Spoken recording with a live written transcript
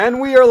And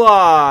we are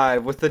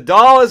live with the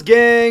Dollas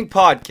Gang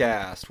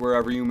podcast.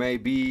 Wherever you may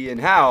be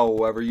and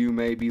however you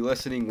may be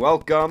listening,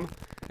 welcome.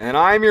 And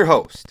I'm your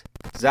host,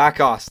 Zach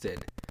Austin.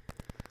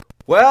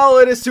 Well,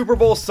 it is Super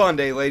Bowl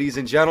Sunday, ladies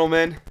and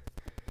gentlemen.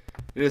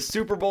 It is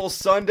Super Bowl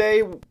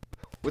Sunday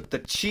with the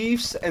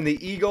Chiefs and the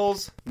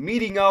Eagles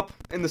meeting up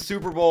in the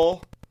Super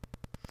Bowl.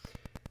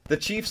 The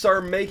Chiefs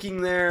are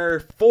making their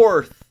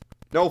fifth.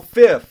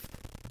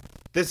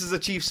 This is the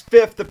Chiefs'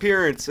 fifth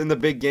appearance in the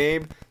big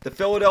game. The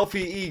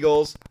Philadelphia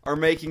Eagles are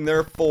making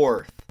their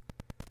fourth.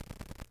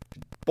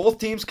 Both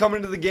teams come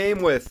into the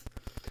game with,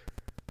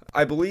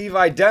 I believe,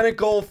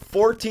 identical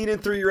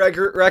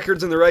 14-3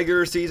 records in the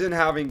regular season,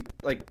 having,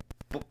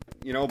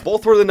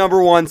 both were the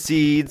number one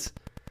seeds.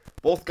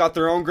 Both got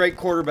their own great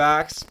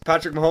quarterbacks.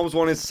 Patrick Mahomes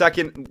won his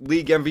second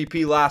league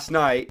MVP last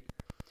night.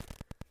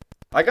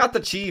 I got the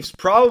Chiefs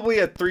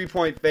probably at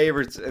 3-point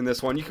favorites in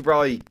this one. You could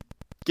probably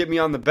get me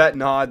on the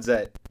betting odds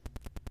at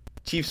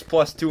Chiefs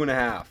plus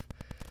 2.5.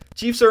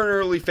 Chiefs are an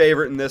early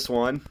favorite in this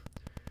one.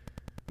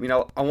 I mean,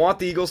 I want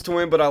the Eagles to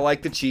win, but I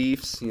like the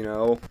Chiefs,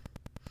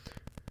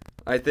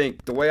 I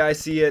think the way I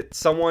see it,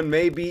 someone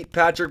may beat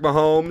Patrick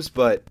Mahomes,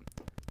 but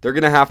they're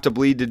going to have to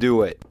bleed to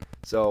do it.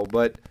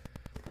 But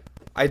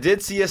I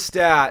did see a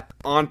stat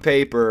on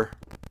paper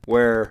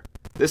where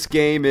this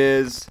game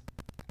is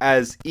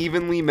as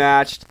evenly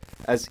matched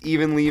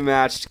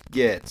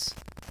gets.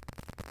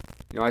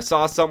 I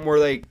saw something where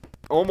they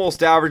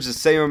almost average the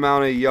same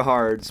amount of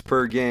yards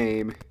per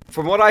game.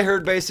 From what I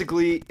heard,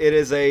 basically, it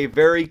is a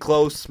very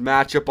close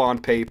matchup on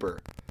paper.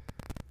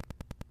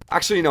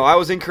 Actually, no, I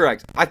was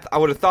incorrect. I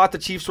would have thought the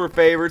Chiefs were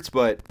favorites,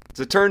 but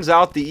as it turns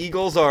out, the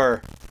Eagles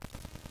are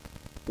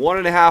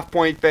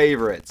 1.5-point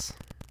favorites.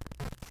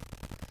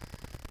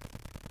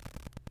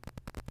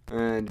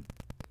 And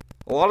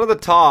a lot of the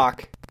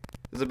talk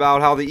is about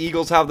how the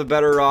Eagles have the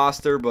better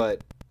roster,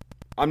 but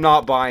I'm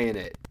not buying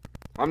it.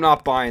 I'm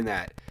not buying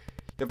that.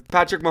 You have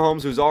Patrick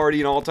Mahomes, who's already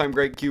an all-time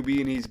great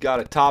QB, and he's got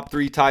a top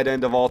 3 tight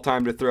end of all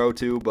time to throw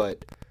to.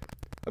 But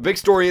a big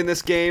story in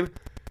this game,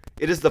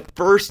 it is the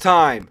first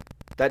time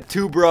that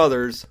two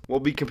brothers will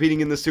be competing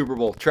in the Super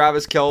Bowl.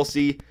 Travis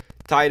Kelce,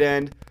 tight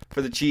end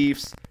for the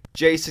Chiefs.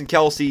 Jason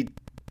Kelce,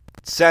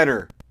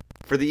 center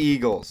for the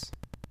Eagles.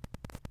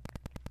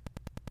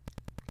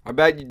 I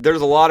bet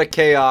there's a lot of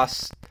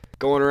chaos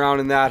going around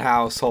in that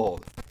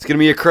household. It's going to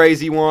be a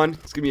crazy one.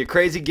 It's going to be a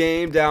crazy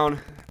game down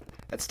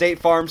at State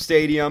Farm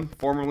Stadium,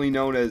 formerly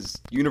known as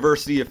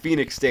University of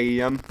Phoenix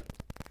Stadium,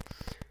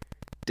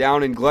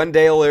 down in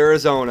Glendale,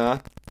 Arizona.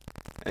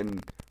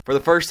 And for the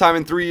first time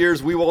in 3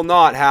 years, we will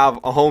not have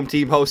a home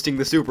team hosting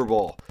the Super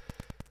Bowl.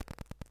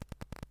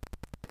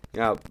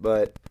 Yeah,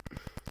 but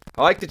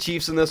I like the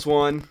Chiefs in this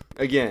one.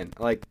 Again,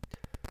 the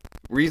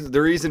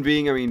reason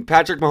being,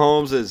 Patrick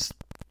Mahomes is,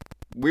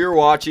 we were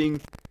watching,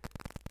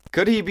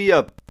 could he be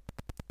a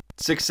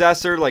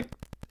successor?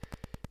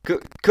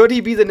 Could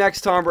he be the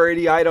next Tom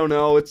Brady? I don't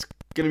know. It's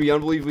going to be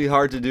unbelievably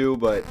hard to do,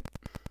 but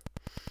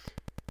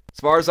as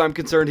far as I'm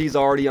concerned, he's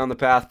already on the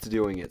path to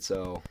doing it.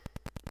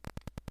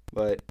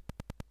 But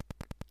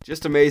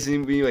just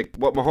amazing to me,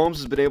 what Mahomes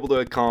has been able to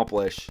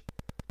accomplish.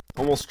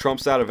 Almost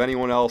trumps out of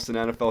anyone else in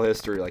NFL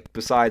history,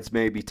 besides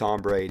maybe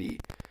Tom Brady.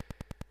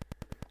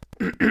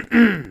 That's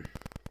going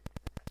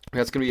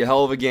to be a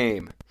hell of a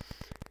game.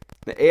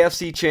 The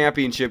AFC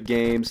Championship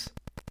games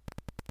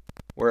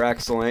were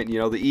excellent.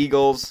 The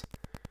Eagles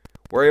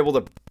were able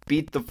to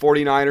beat the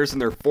 49ers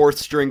and their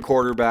fourth-string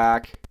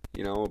quarterback.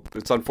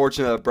 It's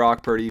unfortunate that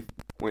Brock Purdy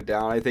went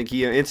down. I think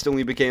he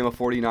instantly became a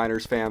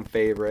 49ers fan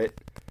favorite.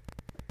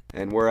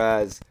 And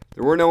whereas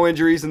there were no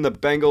injuries in the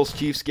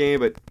Bengals-Chiefs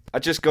game, but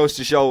that just goes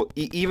to show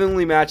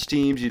evenly matched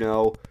teams,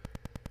 the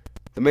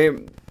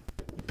main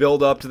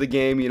build up to the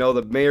game,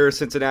 the mayor of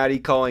Cincinnati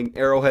calling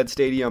Arrowhead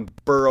Stadium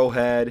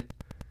Burrowhead.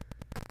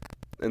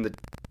 And the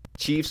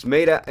Chiefs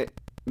made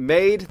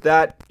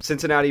that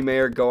Cincinnati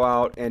mayor go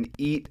out and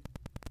eat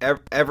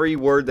every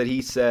word that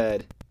he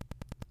said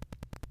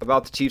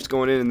about the Chiefs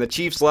going in, and the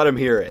Chiefs let him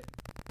hear it.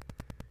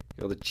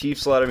 The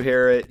Chiefs let him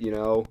hear it.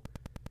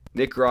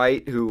 Nick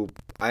Wright, who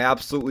I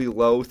absolutely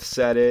loathe,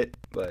 said it.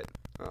 But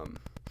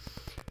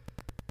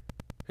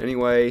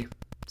anyway,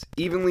 it's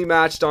evenly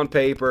matched on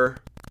paper.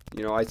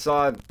 I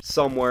saw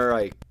somewhere,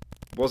 I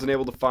wasn't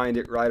able to find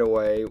it right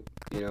away,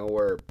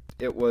 where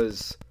it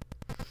was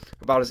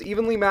about as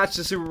evenly matched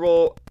a Super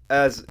Bowl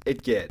as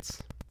it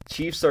gets.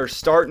 Chiefs are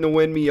starting to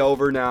win me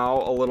over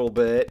now a little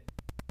bit.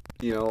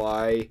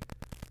 I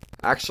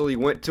actually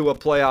went to a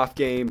playoff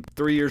game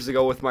 3 years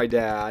ago with my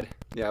dad.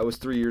 Yeah, it was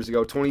 3 years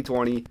ago,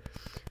 2020.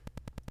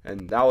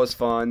 And that was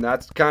fun.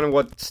 That's kind of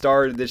what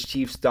started this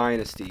Chiefs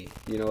dynasty,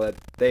 that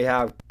they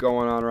have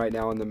going on right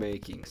now in the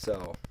making.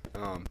 So,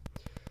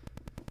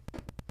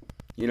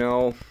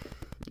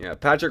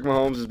 Patrick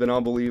Mahomes has been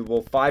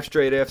unbelievable. 5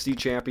 straight AFC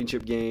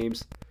Championship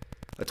games.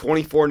 A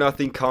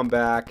 24-0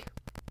 comeback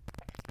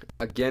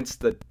against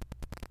the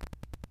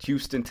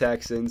Houston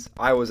Texans.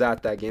 I was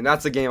at that game.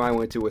 That's the game I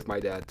went to with my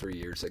dad 3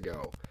 years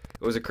ago.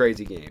 It was a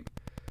crazy game.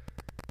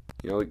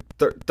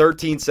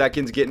 13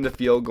 seconds getting to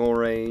field goal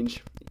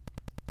range.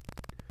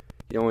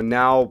 And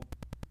now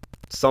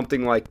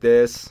something like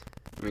this.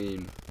 I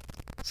mean,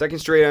 second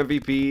straight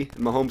MVP,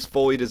 and Mahomes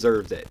fully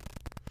deserved it.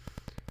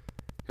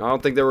 I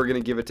don't think they were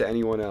going to give it to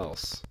anyone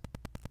else.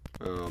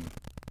 I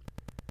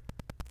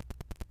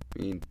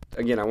mean,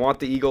 again, I want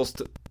the Eagles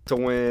to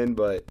win,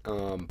 but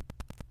I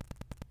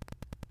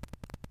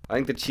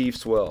think the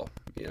Chiefs will.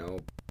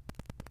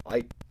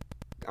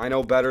 I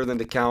know better than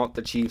to count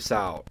the Chiefs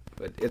out,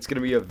 but it's going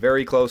to be a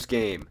very close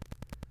game.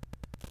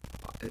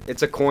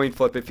 It's a coin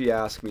flip if you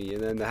ask me.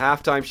 And then the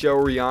halftime show,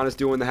 Rihanna's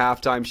doing the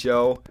halftime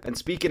show. And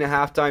speaking of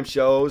halftime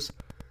shows,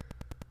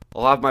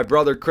 I'll have my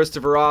brother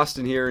Christopher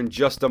Austin here in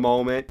just a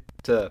moment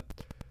to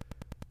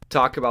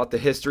talk about the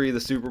history of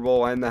the Super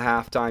Bowl and the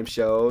halftime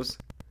shows.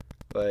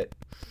 But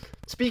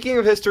speaking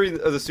of history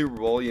of the Super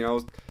Bowl,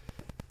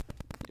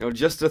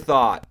 just a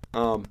thought.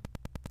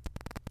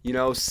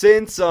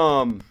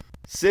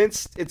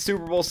 Since it's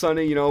Super Bowl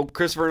Sunday,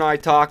 Christopher and I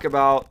talk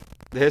about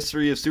the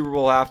history of Super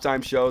Bowl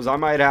halftime shows. I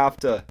might have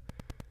to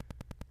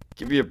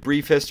give you a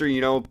brief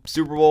history,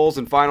 Super Bowls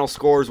and final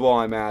scores while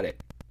I'm at it.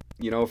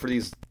 For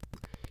these,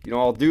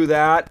 I'll do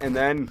that, and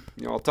then,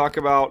 I'll talk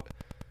about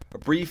a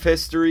brief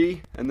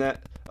history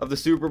of the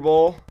Super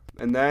Bowl,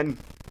 and then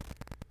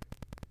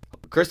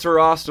Christopher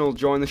Austin will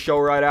join the show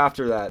right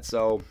after that.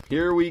 So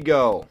here we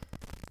go.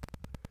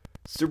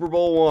 Super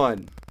Bowl I.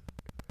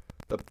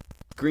 The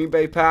Green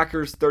Bay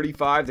Packers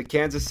 35, the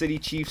Kansas City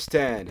Chiefs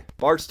 10.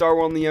 Bart Starr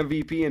won the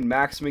MVP and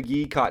Max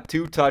McGee caught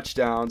 2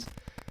 touchdowns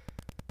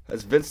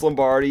as Vince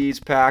Lombardi's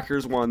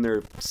Packers won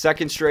their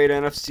second straight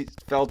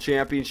NFL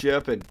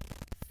championship and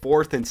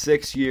 4th in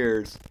 6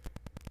 years.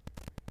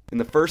 In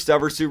the first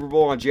ever Super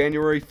Bowl on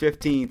January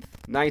 15th,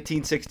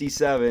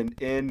 1967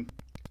 in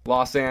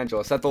Los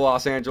Angeles, at the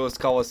Los Angeles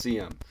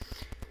Coliseum.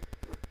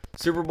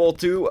 Super Bowl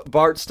II,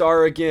 Bart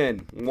Starr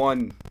again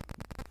won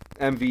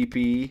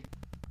MVP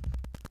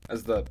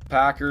as the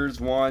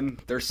Packers won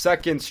their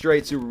second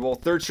straight Super Bowl,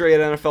 third straight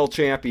NFL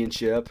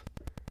championship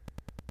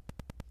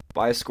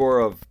by a score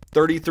of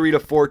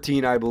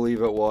 33-14, I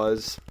believe it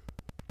was.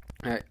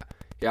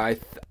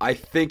 I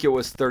think it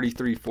was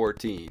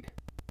 33-14.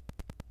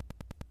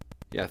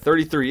 Yeah,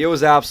 33. It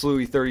was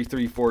absolutely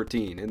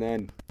 33-14. And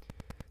then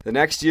the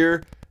next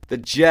year, the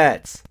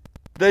Jets.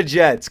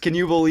 Can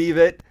you believe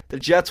it? The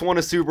Jets won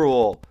a Super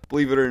Bowl,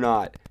 believe it or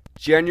not.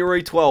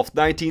 January 12th,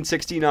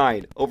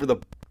 1969, over the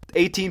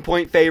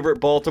 18-point favorite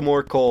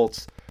Baltimore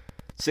Colts,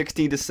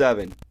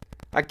 16-7.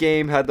 That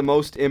game had the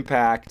most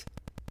impact.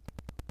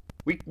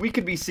 We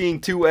could be seeing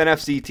 2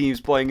 NFC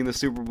teams playing in the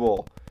Super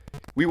Bowl.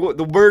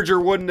 The merger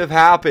wouldn't have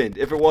happened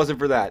if it wasn't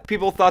for that.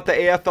 People thought the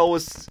AFL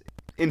was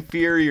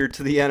inferior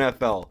to the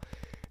NFL.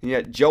 And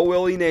yet Joe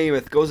Willie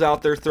Namath goes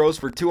out there, throws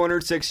for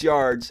 206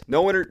 yards,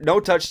 no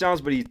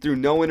touchdowns, but he threw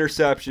no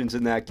interceptions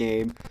in that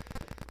game,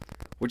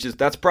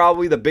 that's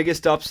probably the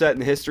biggest upset in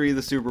the history of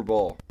the Super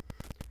Bowl.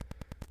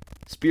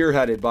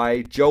 Spearheaded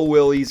by Joe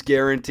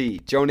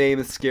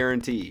Namath's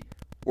guarantee.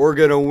 We're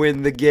going to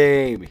win the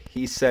game,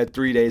 he said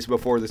 3 days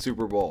before the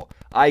Super Bowl.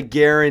 I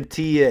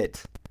guarantee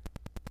it.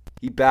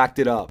 He backed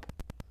it up.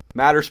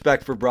 Mad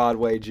respect for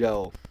Broadway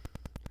Joe.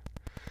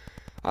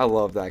 I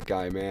love that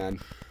guy, man.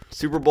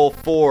 Super Bowl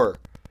IV.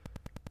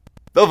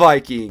 The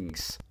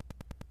Vikings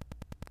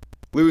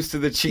lose to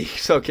the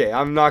Chiefs. Okay,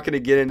 I'm not going to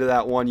get into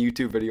that one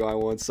YouTube video I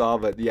once saw,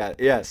 but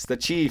yes, the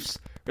Chiefs,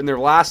 in their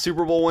last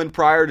Super Bowl win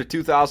prior to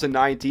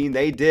 2019,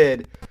 they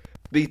did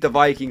beat the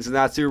Vikings in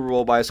that Super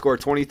Bowl by a score of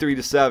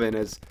 23-7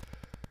 as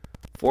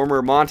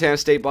former Montana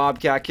State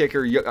Bobcat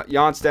kicker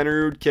Jan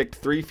Stenerud kicked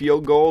 3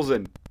 field goals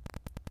and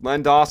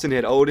Len Dawson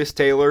hit Otis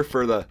Taylor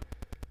for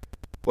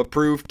what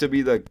proved to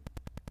be the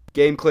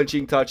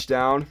game-clinching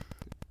touchdown.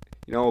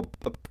 A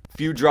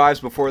few drives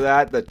before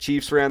that, the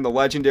Chiefs ran the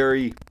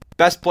legendary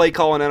best play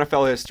call in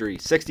NFL history,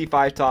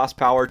 65-toss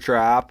power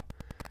trap,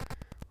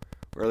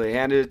 where they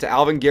handed it to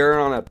Alvin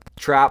Garrett on a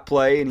trap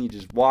play, and he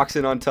just walks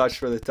in untouched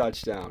for the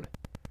touchdown.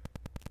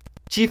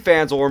 Chief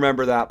fans will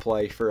remember that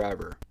play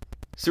forever.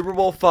 Super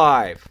Bowl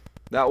V,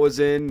 that was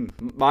in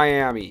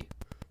Miami.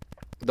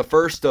 The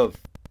first of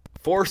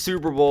 4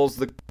 Super Bowls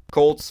the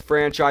Colts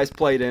franchise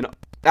played in.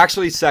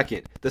 Actually,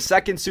 second. The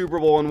second Super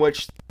Bowl in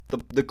which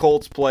the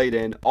Colts played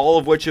in, all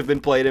of which have been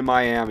played in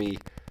Miami.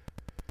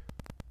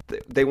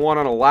 They won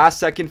on a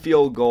last-second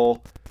field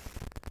goal,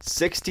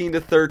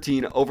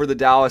 16-13 over the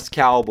Dallas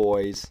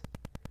Cowboys.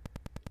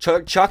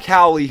 Chuck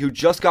Howley, who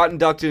just got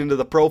inducted into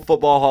the Pro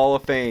Football Hall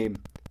of Fame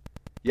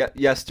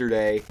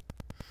yesterday,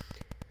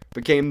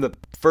 became the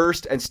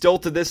first and still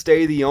to this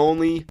day the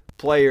only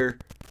player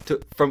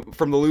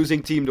from the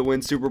losing team to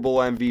win Super Bowl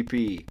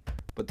MVP.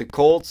 But the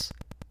Colts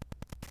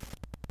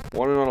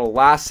won it on a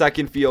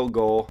last-second field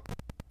goal.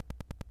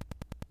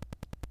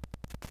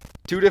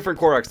 2 different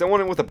quarterbacks. They won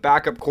it with a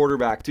backup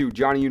quarterback, too.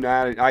 Johnny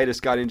Unitas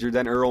got injured,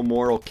 then Earl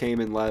Morrall came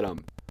and led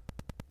them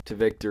to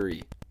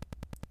victory.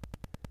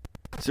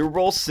 Super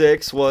Bowl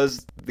VI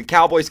was the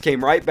Cowboys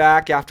came right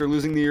back after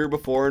losing the year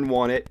before and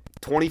won it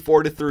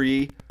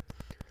 24-3.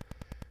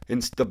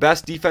 It's the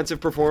best defensive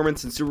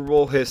performance in Super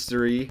Bowl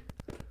history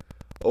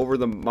over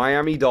the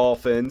Miami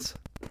Dolphins.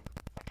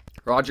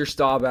 Roger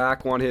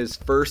Staubach won his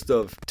first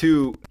of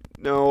two.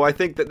 No, I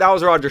think that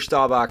was Roger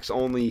Staubach's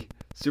only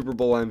Super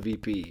Bowl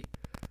MVP.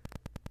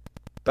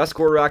 Best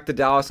quarterback the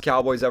Dallas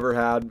Cowboys ever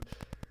had.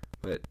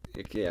 But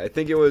yeah, I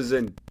think it was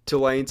in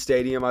Tulane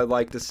Stadium, I'd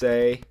like to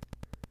say.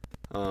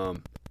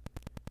 In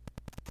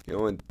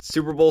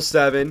Super Bowl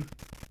VII,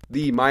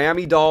 the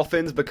Miami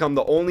Dolphins become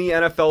the only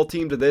NFL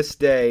team to this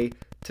day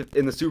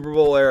in the Super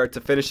Bowl era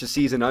to finish the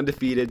season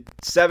undefeated,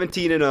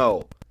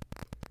 17-0,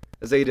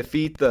 as they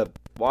defeat the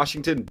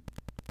Washington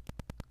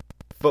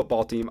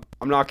football team.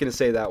 I'm not going to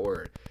say that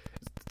word.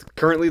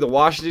 Currently, the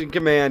Washington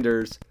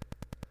Commanders,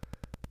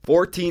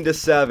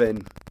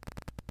 14-7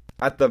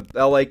 at the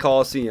LA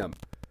Coliseum.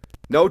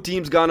 No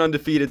team's gone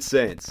undefeated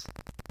since.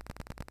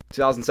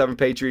 2007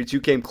 Patriots,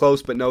 you came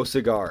close, but no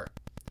cigar.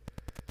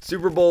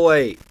 Super Bowl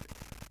VIII.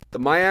 The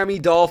Miami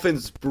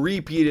Dolphins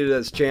repeated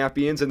as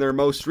champions in their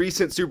most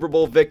recent Super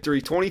Bowl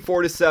victory,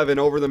 24-7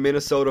 over the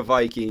Minnesota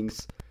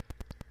Vikings,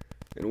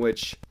 in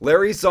which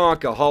Larry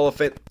Zonka, Hall of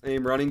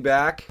Fame running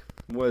back,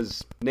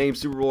 was named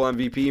Super Bowl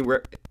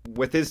MVP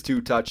with his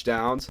 2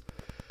 touchdowns.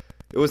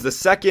 It was the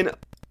second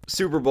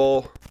Super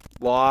Bowl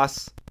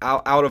loss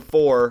out of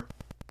 4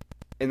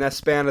 in that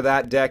span of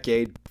that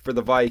decade for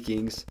the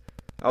Vikings.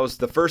 That was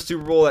the first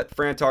Super Bowl that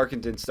Fran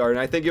Tarkenton started,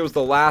 and I think it was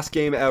the last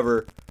game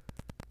ever.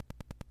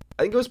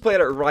 I think it was played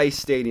at Rice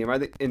Stadium, I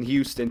think in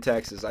Houston,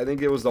 Texas. I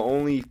think it was the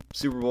only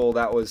Super Bowl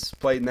that was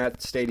played in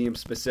that stadium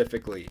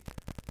specifically.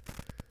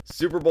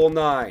 Super Bowl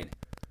IX,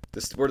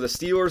 where the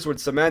Steelers would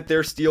cement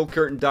their Steel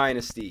Curtain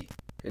dynasty.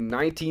 In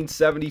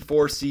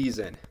 1974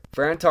 season,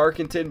 Fran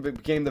Tarkenton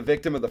became the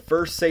victim of the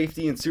first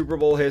safety in Super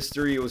Bowl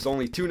history. It was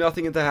only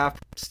 2-0 at the half.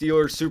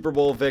 Steelers Super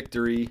Bowl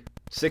victory,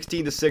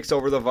 16-6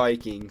 over the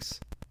Vikings.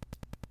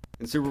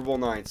 In Super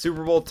Bowl IX.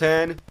 Super Bowl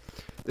X,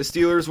 the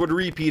Steelers would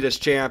repeat as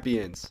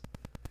champions,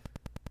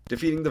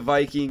 defeating the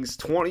Vikings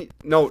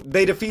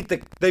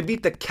they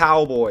beat the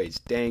Cowboys,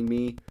 dang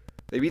me.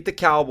 They beat the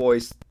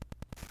Cowboys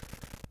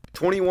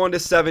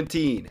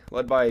 21-17,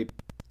 led by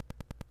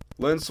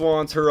Lynn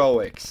Swann's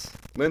heroics.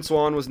 Lynn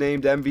Swann was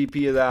named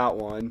MVP of that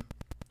one.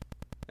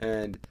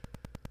 And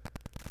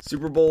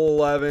Super Bowl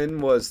XI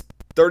was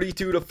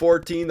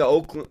 32-14, the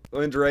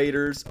Oakland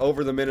Raiders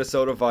over the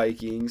Minnesota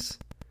Vikings.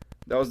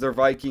 That was their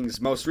Vikings'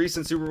 most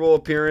recent Super Bowl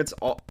appearance,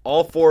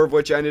 all 4 of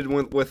which ended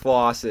with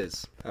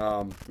losses.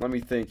 Let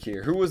me think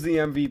here. Who was the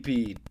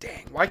MVP?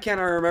 Dang, why can't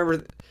I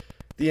remember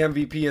the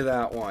MVP of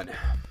that one?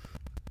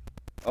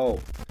 Oh,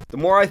 the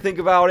more I think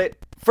about it,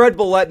 Fred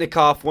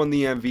Biletnikoff won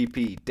the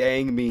MVP.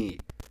 Dang me.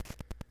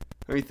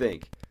 Let me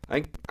think.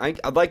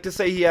 I'd like to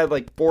say he had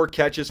like 4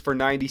 catches for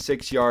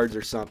 96 yards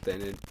or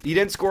something. And he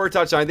didn't score a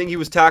touchdown. I think he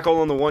was tackled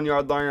on the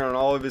 1-yard line on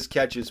all of his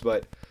catches,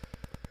 but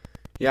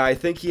yeah, I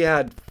think he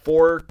had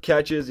 4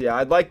 catches. Yeah,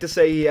 I'd like to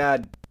say he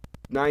had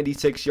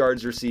 96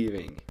 yards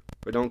receiving,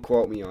 but don't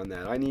quote me on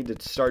that. I need to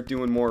start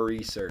doing more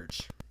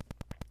research.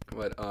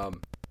 But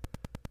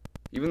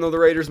even though the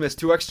Raiders missed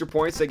 2 extra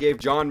points, they gave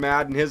John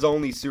Madden his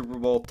only Super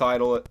Bowl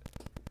title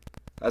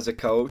as a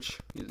coach.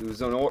 He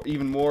was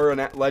even more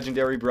a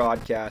legendary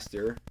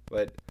broadcaster.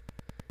 But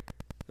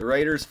the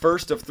Raiders'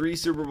 first of 3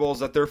 Super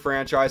Bowls that their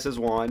franchise has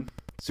won.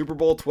 Super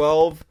Bowl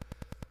XII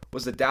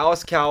was the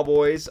Dallas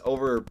Cowboys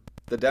over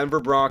the Denver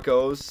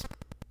Broncos.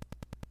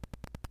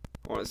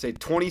 I want to say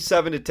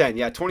 27-10.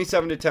 Yeah,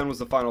 27-10 was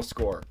the final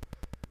score.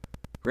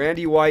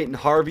 Randy White and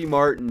Harvey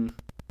Martin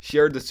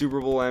shared the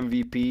Super Bowl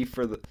MVP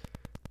for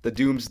the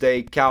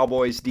Doomsday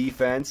Cowboys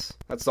defense.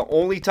 That's the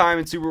only time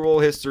in Super Bowl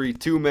history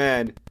 2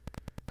 men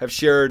have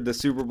shared the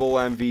Super Bowl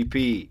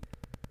MVP.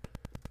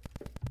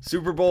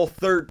 Super Bowl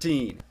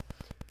 13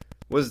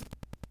 was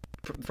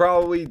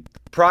probably,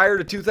 prior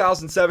to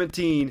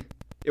 2017,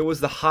 it was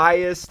the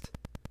highest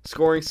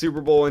scoring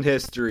Super Bowl in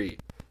history.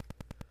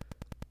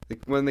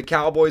 When the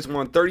Cowboys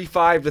won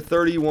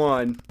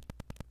 35-31.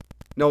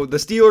 No, the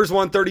Steelers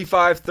won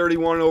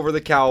 35-31 over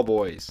the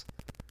Cowboys.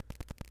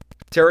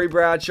 Terry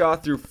Bradshaw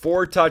threw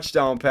 4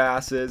 touchdown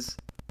passes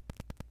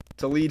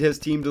to lead his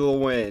team to the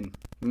win.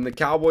 And the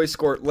Cowboys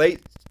scored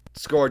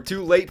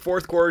 2 late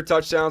fourth quarter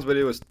touchdowns, but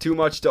it was too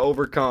much to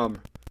overcome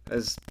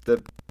as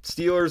the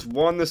Steelers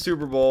won the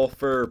Super Bowl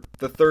for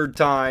the 3rd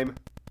time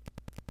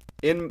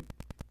in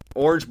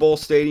Orange Bowl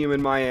Stadium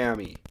in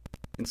Miami.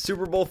 In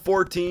Super Bowl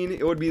 14,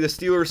 it would be the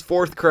Steelers'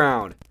 4th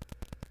crown,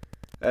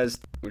 as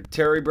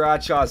Terry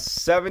Bradshaw's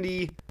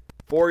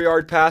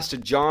 74-yard pass to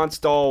John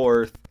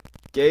Stallworth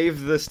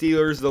gave the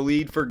Steelers the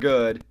lead for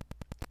good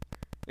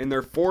in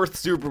their 4th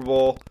Super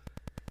Bowl,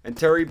 and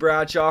Terry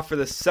Bradshaw for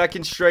the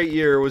 2nd straight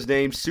year was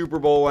named Super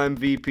Bowl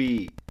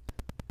MVP.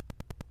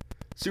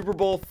 Super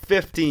Bowl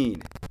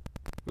 15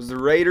 was the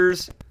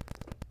Raiders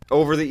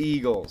over the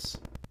Eagles.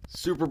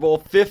 Super Bowl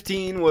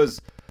 15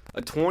 was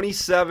a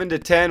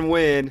 27-10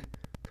 win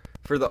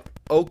for the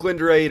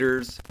Oakland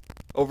Raiders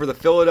over the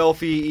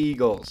Philadelphia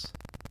Eagles.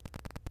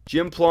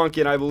 Jim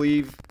Plunkett, I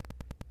believe,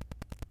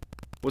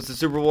 was the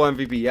Super Bowl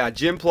MVP. Yeah,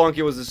 Jim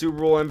Plunkett was the Super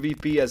Bowl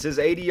MVP as his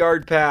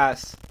 80-yard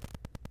pass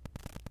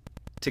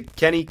to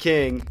Kenny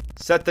King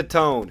set the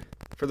tone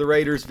for the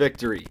Raiders'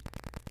 victory.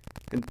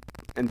 And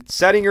and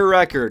setting a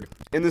record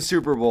in the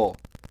Super Bowl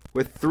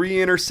with 3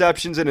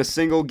 interceptions in a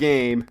single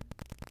game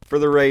for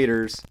the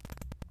Raiders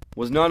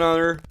was none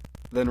other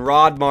than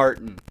Rod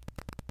Martin.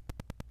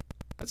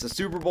 That's a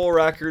Super Bowl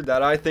record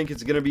that I think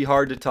is going to be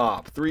hard to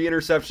top. 3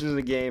 interceptions in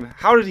a game.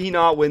 How did he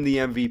not win the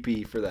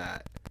MVP for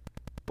that?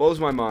 Blows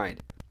my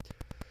mind.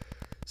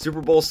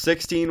 Super Bowl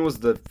 16 was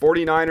the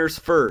 49ers'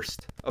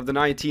 first of the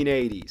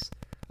 1980s.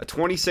 A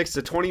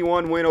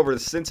 26-21 win over the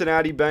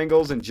Cincinnati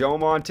Bengals, and Joe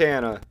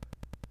Montana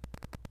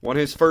won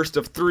his first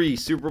of 3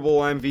 Super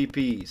Bowl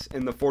MVPs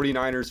in the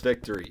 49ers'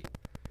 victory.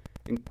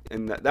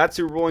 And that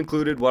Super Bowl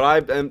included what I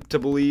am to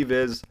believe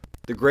is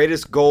the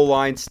greatest goal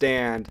line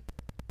stand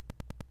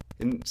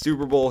in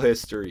Super Bowl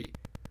history.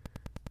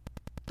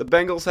 The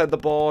Bengals had the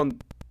ball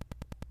and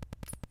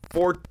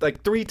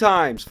 3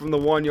 times from the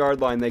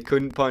 1-yard line they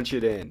couldn't punch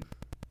it in.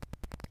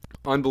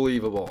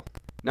 Unbelievable.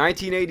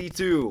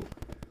 1982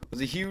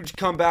 was a huge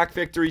comeback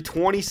victory,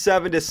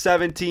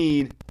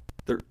 27-17.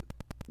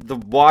 The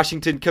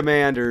Washington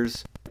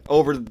Commanders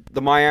over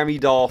the Miami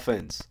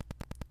Dolphins,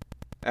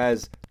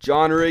 as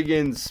John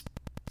Riggins'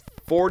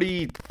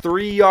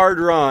 43-yard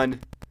run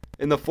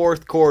in the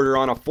fourth quarter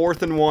on a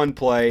 4th and 1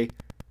 play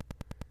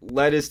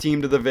led his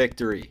team to the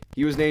victory.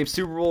 He was named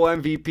Super Bowl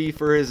MVP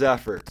for his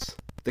efforts.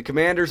 The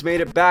Commanders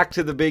made it back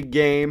to the big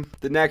game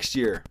the next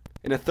year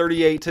in a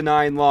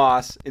 38-9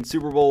 loss in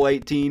Super Bowl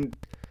 18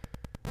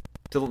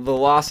 to the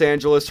Los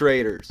Angeles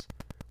Raiders,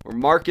 where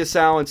Marcus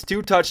Allen's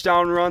 2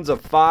 touchdown runs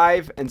of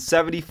 5 and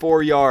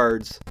 74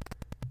 yards,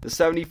 the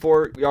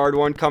 74-yard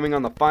one coming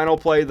on the final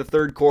play of the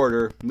third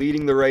quarter,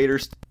 leading the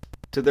Raiders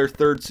to their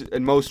third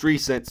and most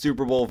recent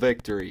Super Bowl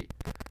victory.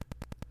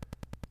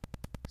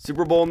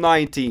 Super Bowl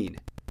 19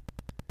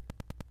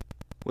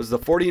 was the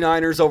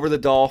 49ers over the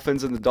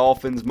Dolphins, and the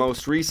Dolphins'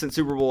 most recent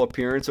Super Bowl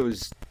appearance. It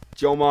was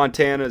Joe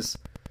Montana's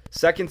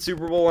second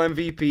Super Bowl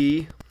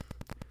MVP.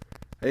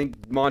 I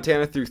think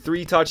Montana threw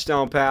 3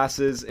 touchdown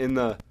passes in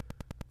the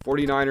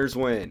 49ers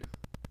win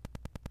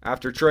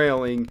after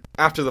trailing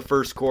after the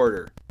first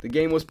quarter. The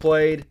game was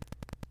played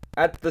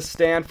at the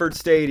Stanford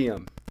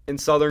Stadium in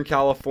Southern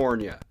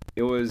California.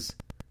 It was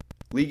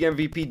league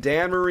MVP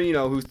Dan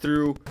Marino who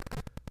threw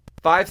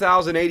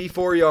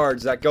 5,084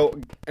 yards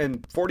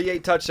and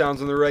 48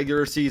 touchdowns in the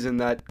regular season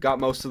that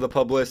got most of the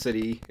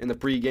publicity in the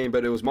pregame,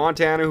 but it was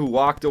Montana who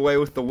walked away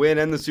with the win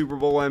and the Super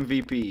Bowl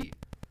MVP.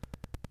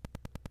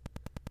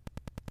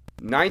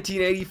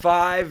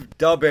 1985,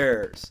 the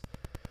Bears.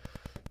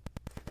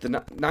 The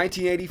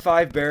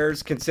 1985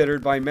 Bears,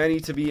 considered by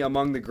many to be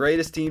among the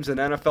greatest teams in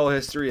NFL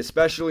history,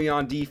 especially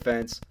on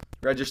defense,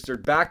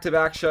 registered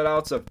back-to-back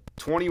shutouts of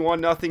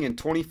 21-0 and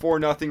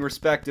 24-0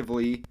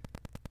 respectively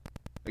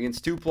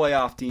against 2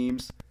 playoff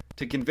teams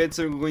to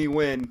convincingly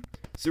win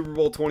Super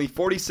Bowl 20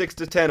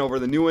 46-10 over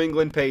the New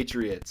England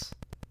Patriots.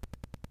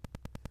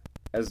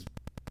 As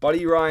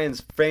Buddy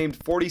Ryan's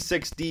famed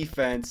 46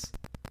 defense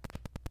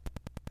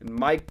and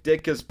Mike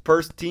Ditka's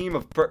team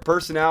of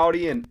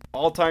personality and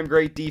all-time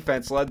great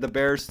defense led the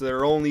Bears to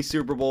their only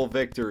Super Bowl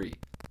victory.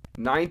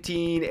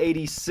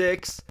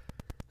 1986,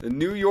 the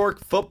New York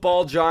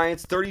Football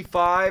Giants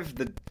 35,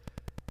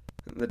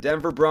 the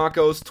Denver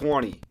Broncos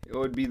 20. It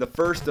would be the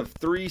first of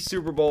 3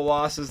 Super Bowl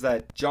losses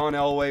that John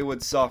Elway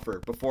would suffer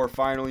before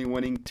finally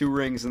winning 2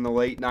 rings in the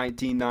late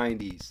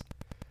 1990s.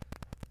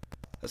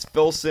 As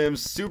Phil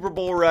Simms' Super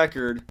Bowl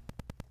record,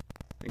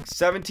 I think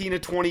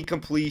 17-20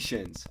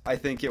 completions, I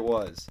think it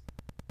was.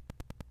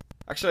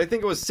 Actually, I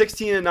think it was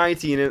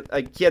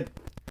 16-19. He had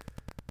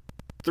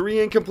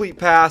 3 incomplete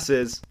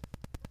passes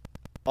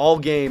all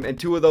game, and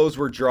 2 of those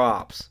were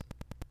drops.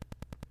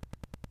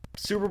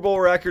 Super Bowl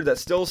record that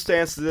still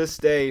stands to this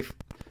day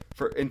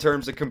in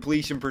terms of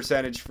completion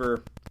percentage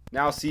for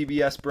now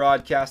CBS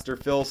broadcaster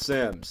Phil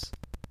Simms.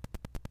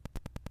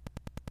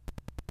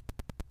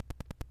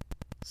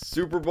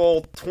 Super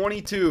Bowl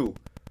 22.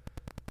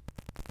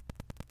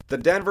 The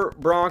Denver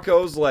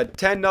Broncos led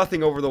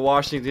 10-0 over the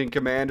Washington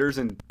Commanders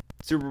in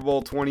Super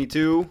Bowl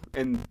 22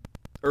 in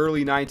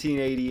early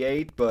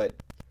 1988, but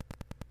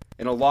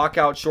in a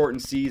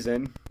lockout-shortened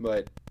season.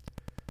 But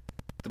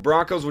the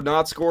Broncos would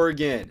not score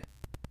again.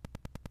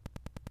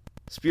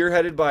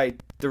 Spearheaded by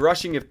the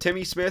rushing of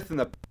Timmy Smith and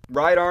the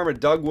right arm of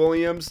Doug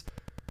Williams,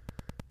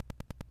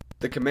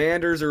 the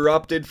Commanders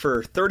erupted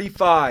for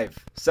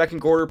 35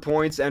 second-quarter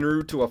points en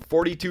route to a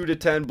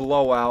 42-10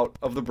 blowout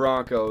of the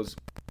Broncos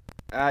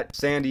at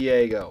San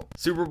Diego.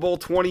 Super Bowl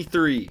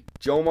 23,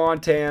 Joe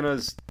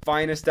Montana's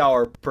finest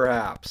hour,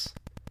 perhaps,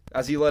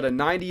 as he led a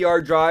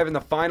 90-yard drive in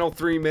the final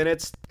 3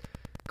 minutes,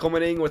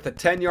 culminating with a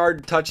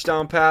 10-yard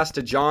touchdown pass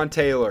to John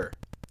Taylor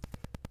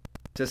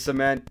to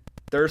cement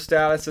their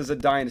status as a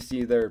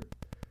dynasty, their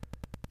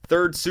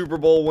 3rd Super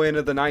Bowl win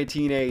of the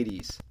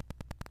 1980s,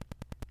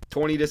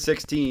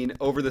 20-16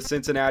 over the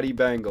Cincinnati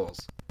Bengals.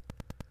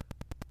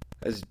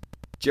 As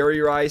Jerry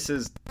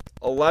Rice's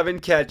 11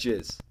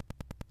 catches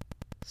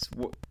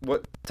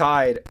what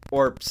tied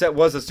or set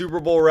was a Super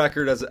Bowl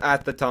record as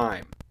at the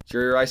time.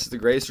 Jerry Rice is the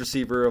greatest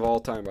receiver of all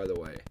time, by the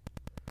way.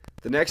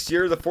 The next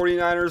year, the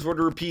 49ers would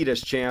repeat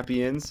as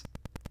champions,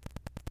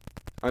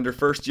 under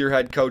first-year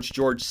head coach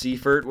George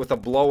Seifert with a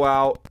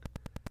blowout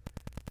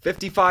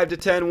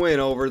 55-10 win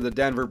over the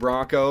Denver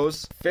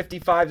Broncos.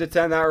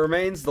 55-10, that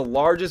remains the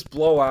largest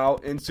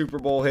blowout in Super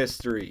Bowl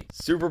history.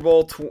 Super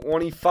Bowl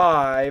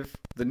 25,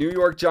 the New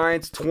York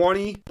Giants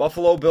 20,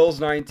 Buffalo Bills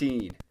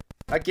 19.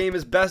 That game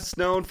is best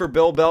known for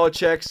Bill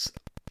Belichick's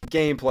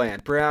game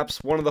plan,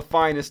 perhaps one of the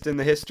finest in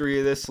the history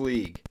of this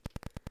league.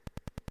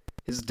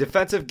 His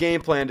defensive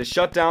game plan to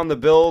shut down the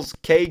Bills'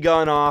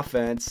 K-gun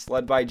offense,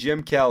 led by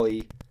Jim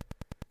Kelly,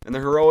 and the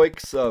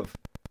heroics of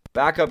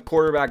backup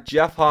quarterback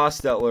Jeff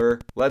Hostetler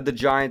led the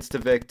Giants to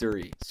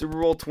victory. Super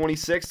Bowl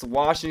 26, the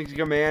Washington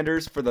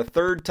Commanders, for the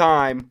third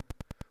time,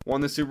 won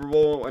the Super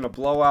Bowl in a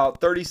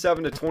blowout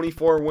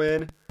 37-24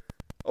 win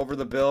over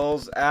the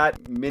Bills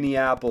at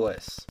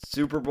Minneapolis.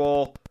 Super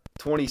Bowl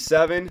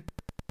 27,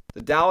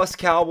 the Dallas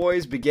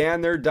Cowboys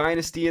began their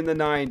dynasty in the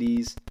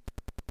 90s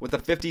with a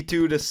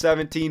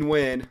 52-17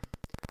 win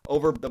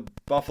over the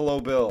Buffalo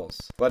Bills,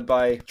 led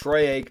by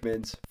Troy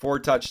Aikman's 4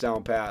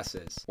 touchdown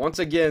passes. Once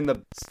again,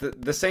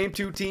 the same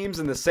two teams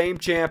and the same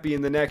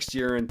champion the next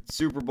year in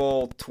Super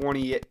Bowl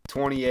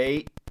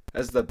 28,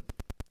 as the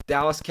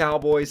Dallas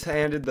Cowboys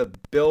handed the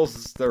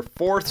Bills their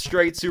 4th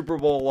straight Super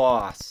Bowl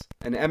loss.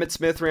 And Emmitt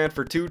Smith ran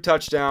for 2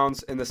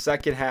 touchdowns in the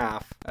second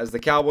half as the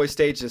Cowboys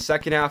staged a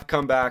second half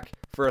comeback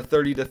for a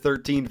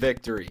 30-13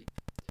 victory.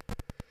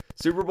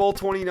 Super Bowl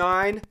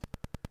 29,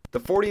 the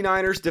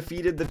 49ers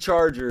defeated the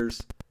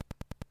Chargers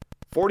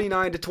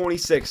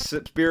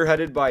 49-26,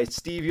 spearheaded by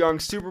Steve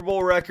Young's Super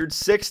Bowl record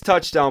 6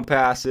 touchdown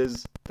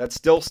passes that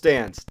still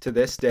stands to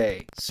this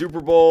day.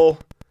 Super Bowl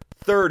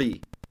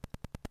 30.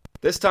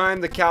 This time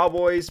the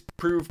Cowboys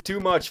proved too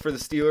much for the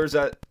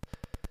Steelers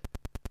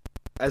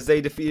as they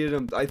defeated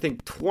them, I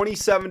think,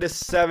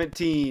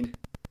 27-17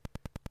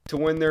 to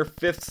win their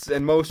 5th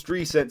and most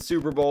recent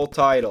Super Bowl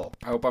title.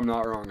 I hope I'm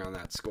not wrong on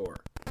that score.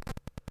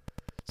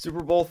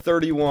 Super Bowl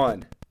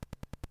 31.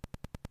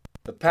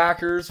 The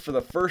Packers, for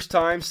the first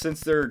time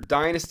since their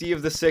dynasty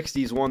of the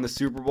 60s, won the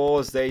Super Bowl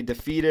as they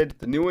defeated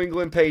the New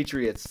England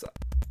Patriots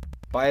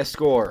by a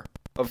score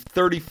of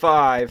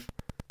 35-21.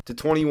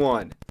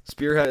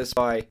 Spearheaded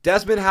by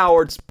Desmond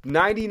Howard's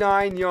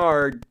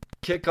 99-yard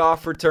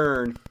kickoff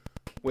return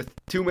with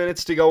 2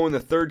 minutes to go in the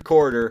third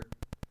quarter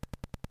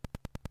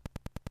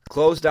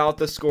closed out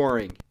the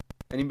scoring,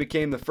 and he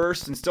became the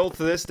first and still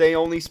to this day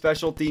only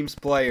special teams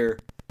player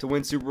to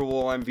win Super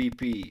Bowl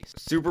MVP.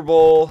 Super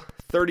Bowl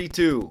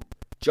 32.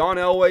 John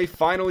Elway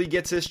finally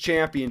gets his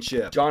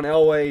championship. John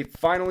Elway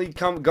finally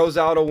goes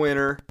out a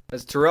winner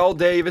as Terrell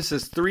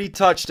Davis's 3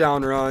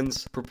 touchdown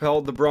runs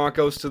propelled the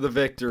Broncos to the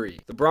victory.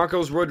 The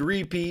Broncos would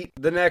repeat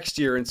the next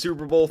year in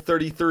Super Bowl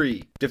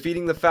 33,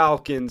 defeating the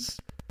Falcons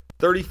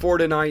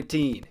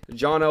 34-19.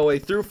 John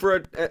Elway threw for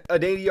an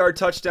 80-yard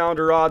touchdown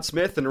to Rod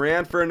Smith and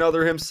ran for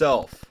another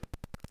himself,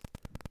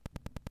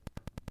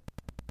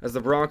 as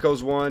the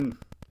Broncos won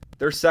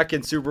their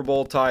 2nd Super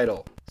Bowl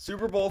title.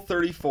 Super Bowl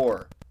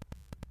 34.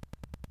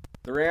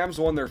 The Rams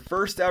won their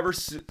first ever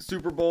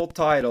Super Bowl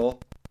title,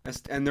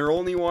 and their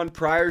only one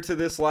prior to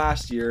this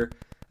last year,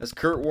 as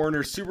Kurt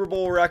Warner's Super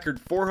Bowl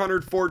record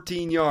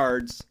 414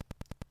 yards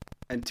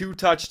and 2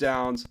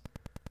 touchdowns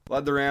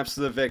led the Rams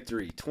to the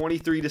victory,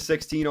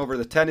 23-16 over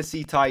the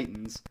Tennessee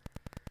Titans,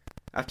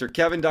 after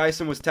Kevin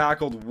Dyson was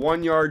tackled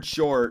 1 yard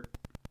short,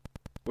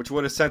 which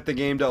would have sent the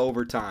game to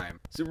overtime.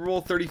 Super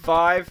Bowl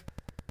 35,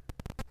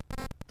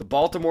 the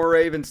Baltimore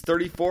Ravens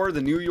 34,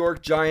 the New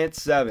York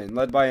Giants 7,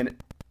 led by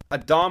a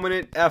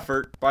dominant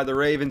effort by the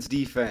Ravens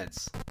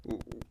defense,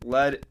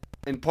 led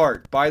in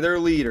part by their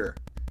leader,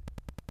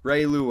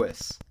 Ray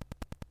Lewis,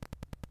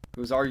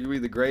 who's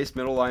arguably the greatest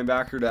middle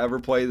linebacker to ever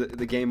play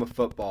the game of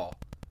football.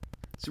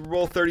 Super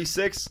Bowl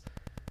 36,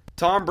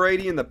 Tom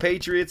Brady and the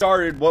Patriots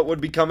started what would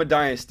become a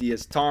dynasty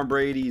as Tom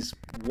Brady's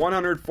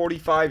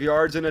 145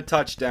 yards and a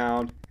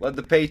touchdown led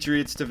the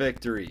Patriots to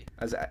victory,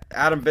 as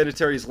Adam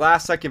Vinatieri's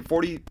last-second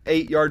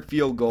 48-yard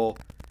field goal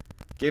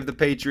gave the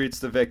Patriots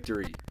the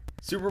victory.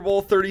 Super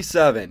Bowl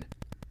 37,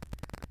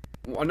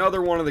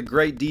 another one of the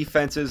great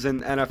defenses in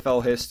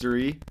NFL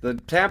history. The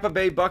Tampa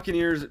Bay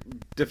Buccaneers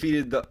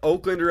defeated the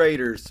Oakland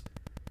Raiders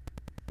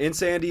in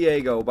San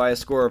Diego by a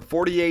score of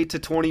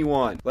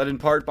 48-21, led in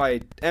part by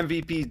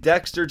MVP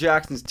Dexter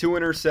Jackson's 2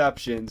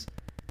 interceptions.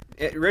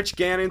 Rich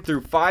Gannon threw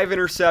 5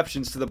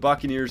 interceptions to the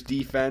Buccaneers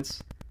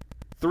defense,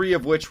 3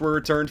 of which were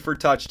returned for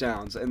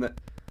touchdowns, and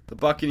the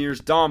Buccaneers'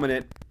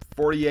 dominant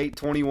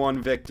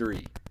 48-21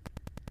 victory.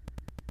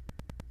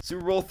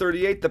 Super Bowl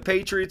 38, the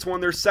Patriots won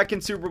their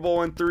 2nd Super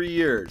Bowl in 3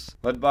 years,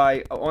 led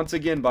once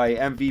again by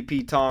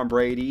MVP Tom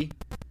Brady.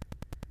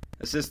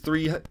 This is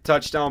 3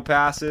 touchdown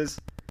passes.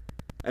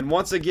 And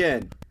once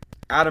again,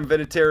 Adam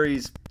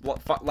Vinatieri's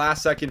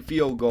last-second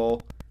field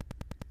goal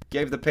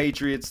gave the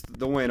Patriots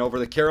the win over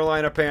the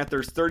Carolina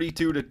Panthers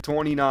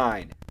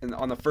 32-29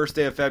 on the first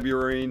day of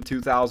February in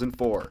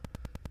 2004.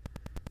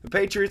 The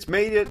Patriots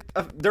made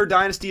their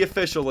dynasty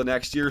official the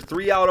next year,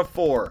 3 out of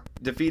 4,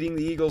 defeating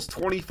the Eagles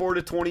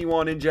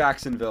 24-21 in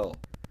Jacksonville.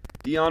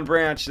 Deion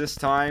Branch this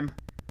time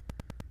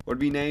would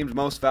be named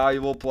Most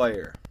Valuable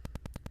Player.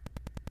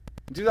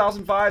 In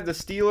 2005, the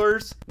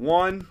Steelers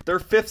won their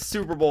 5th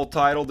Super Bowl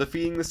title,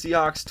 defeating the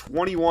Seahawks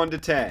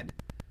 21-10.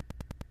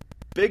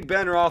 Big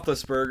Ben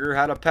Roethlisberger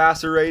had a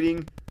passer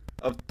rating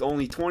of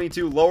only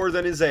 22, lower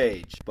than his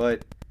age,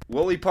 but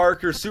Willie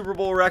Parker's Super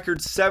Bowl record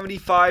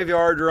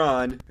 75-yard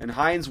run and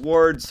Hines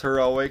Ward's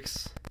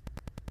heroics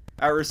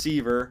at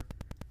receiver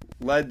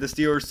led the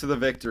Steelers to the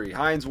victory.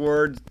 Hines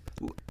Ward's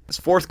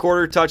 4th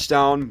quarter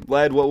touchdown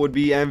led what would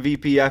be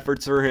MVP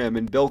efforts for him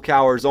and Bill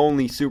Cowher's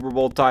only Super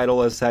Bowl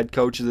title as head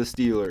coach of the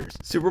Steelers.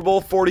 Super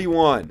Bowl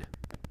 41.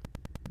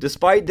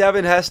 Despite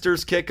Devin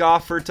Hester's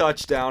kickoff for a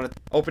touchdown at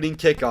opening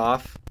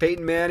kickoff,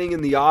 Peyton Manning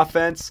and the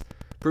offense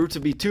proved to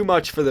be too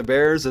much for the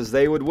Bears as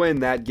they would win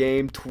that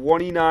game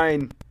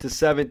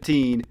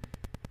 29-17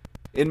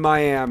 in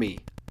Miami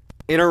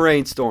in a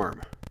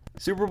rainstorm.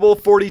 Super Bowl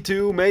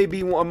 42 may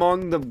be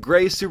among the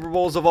greatest Super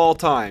Bowls of all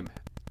time.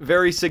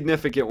 Very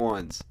significant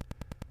ones,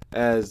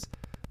 as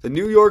the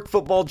New York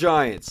Football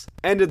Giants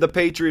ended the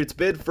Patriots'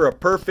 bid for a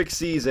perfect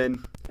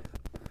season,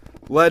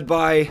 led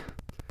by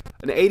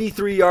an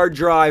 83-yard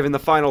drive in the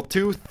final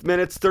 2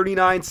 minutes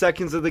 39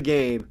 seconds of the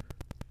game,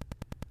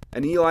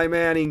 and Eli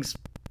Manning's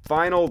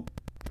final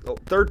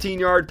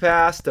 13-yard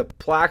pass to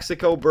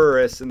Plaxico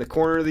Burress in the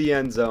corner of the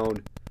end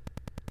zone,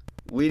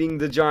 leading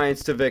the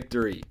Giants to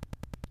victory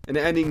and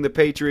ending the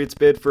Patriots'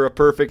 bid for a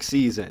perfect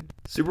season.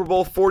 Super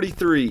Bowl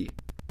 43,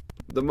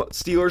 the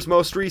Steelers'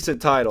 most recent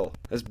title,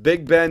 as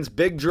Big Ben's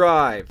big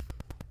drive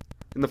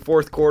in the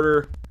 4th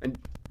quarter and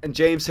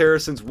James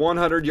Harrison's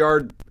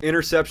 100-yard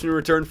interception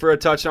return for a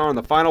touchdown on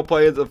the final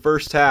play of the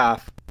first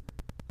half,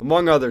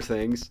 among other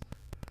things,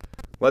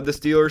 led the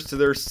Steelers to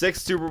their 6th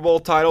Super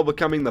Bowl title,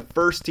 becoming the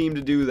first team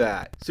to do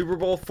that. Super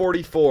Bowl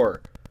 44,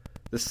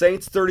 the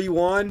Saints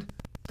 31,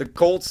 the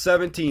Colts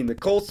 17.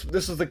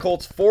 This was the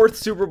Colts' 4th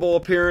Super Bowl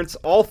appearance,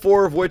 all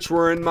 4 of which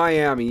were in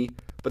Miami,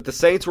 but the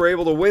Saints were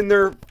able to win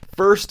their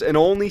first and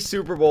only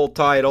Super Bowl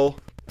title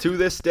to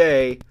this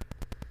day,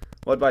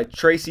 led by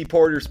Tracy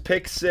Porter's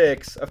pick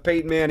 6 of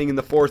Peyton Manning in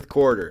the 4th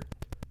quarter.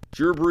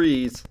 Drew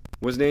Brees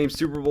was named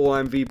Super Bowl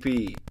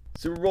MVP.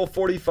 Super Bowl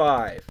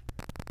 45,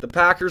 the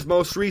Packers'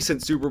 most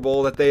recent Super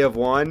Bowl that they have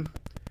won.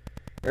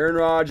 Aaron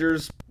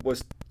Rodgers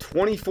was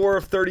 24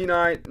 of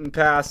 39 in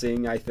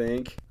passing, I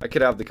think. I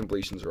could have the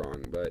completions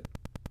wrong, but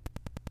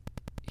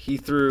he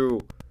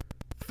threw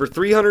for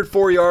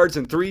 304 yards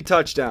and 3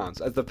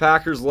 touchdowns as the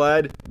Packers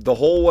led the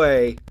whole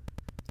way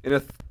in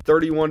a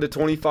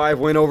 31-25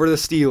 win over the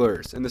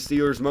Steelers in the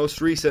Steelers'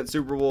 most recent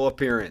Super Bowl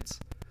appearance.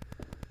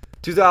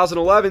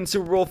 2011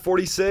 Super Bowl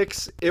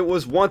 46, it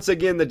was once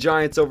again the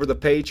Giants over the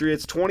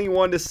Patriots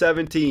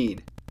 21-17.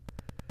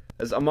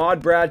 As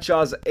Ahmad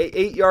Bradshaw's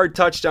 8-yard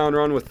touchdown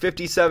run with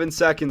 57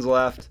 seconds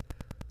left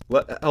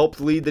helped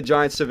lead the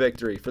Giants to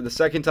victory. For the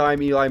second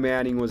time, Eli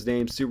Manning was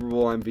named Super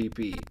Bowl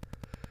MVP.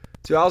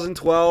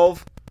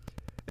 2012,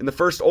 in the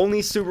first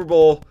only Super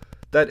Bowl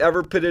that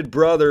ever pitted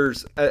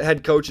brothers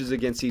head coaches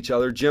against each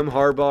other, Jim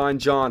Harbaugh and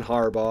John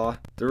Harbaugh,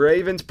 the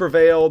Ravens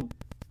prevailed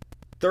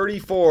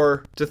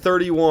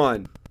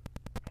 34-31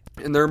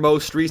 in their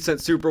most recent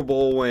Super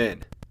Bowl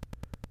win.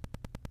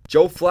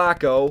 Joe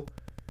Flacco,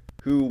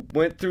 who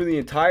went through the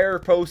entire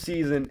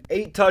postseason,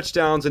 8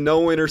 touchdowns and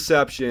no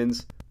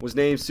interceptions, was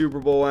named Super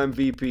Bowl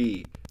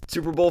MVP.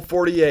 Super Bowl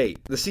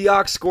 48. The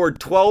Seahawks scored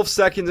 12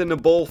 seconds into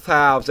both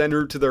halves en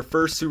route to their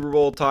first Super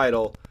Bowl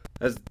title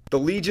as the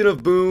Legion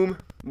of Boom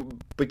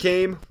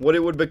became what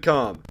it would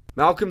become.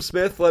 Malcolm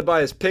Smith, led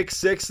by his pick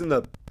 6 in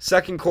the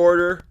 2nd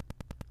quarter,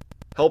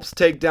 helps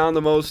take down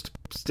the most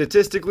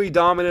statistically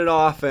dominant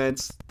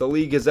offense the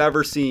league has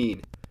ever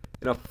seen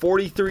in a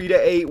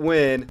 43-8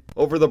 win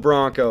over the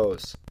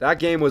Broncos. That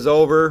game was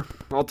over,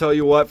 I'll tell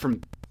you what,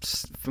 from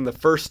the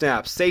first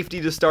snap. Safety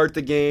to start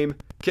the game,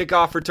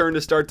 kickoff return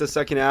to start the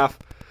second half,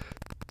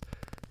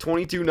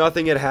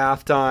 22-0 at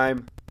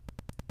halftime,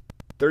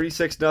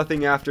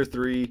 36-0 after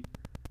 3. It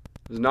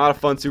was not a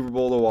fun Super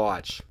Bowl to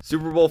watch.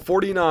 Super Bowl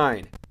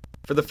 49.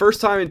 For the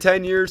first time in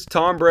 10 years,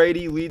 Tom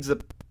Brady leads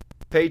the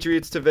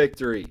Patriots to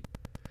victory.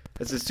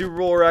 That's a Super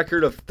Bowl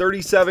record of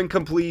 37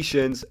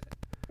 completions,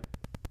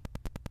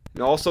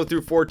 and also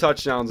threw 4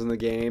 touchdowns in the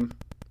game.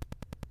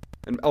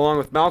 And along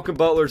with Malcolm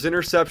Butler's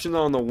interception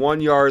on the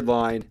 1-yard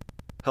line,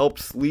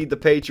 helps lead the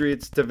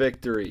Patriots to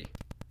victory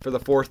for the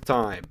 4th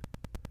time.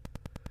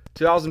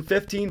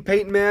 2015,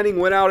 Peyton Manning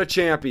went out a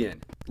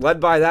champion. Led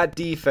by that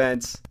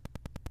defense,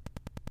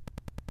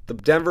 the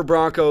Denver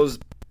Broncos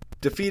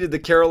defeated the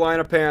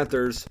Carolina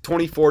Panthers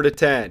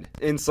 24-10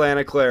 in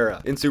Santa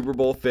Clara in Super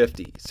Bowl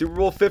 50. Super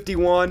Bowl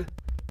 51,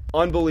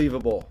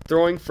 unbelievable.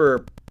 Throwing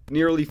for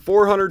nearly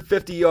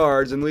 450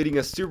 yards and leading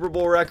a Super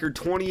Bowl record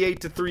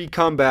 28-3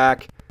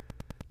 comeback,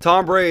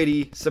 Tom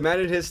Brady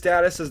cemented his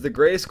status as the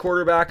greatest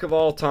quarterback of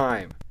all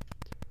time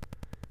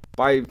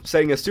by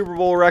setting a Super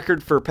Bowl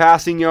record for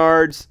passing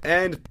yards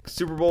and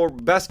Super Bowl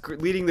best,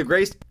 leading the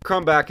greatest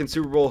comeback in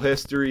Super Bowl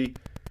history,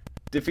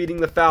 defeating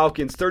the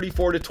Falcons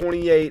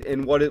 34-28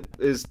 in what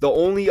is the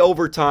only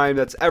overtime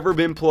that's ever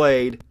been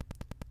played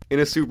in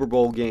a Super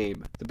Bowl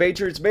game. The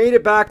Patriots made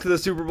it back to the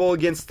Super Bowl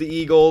against the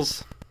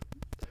Eagles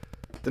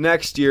the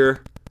next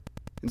year,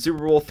 in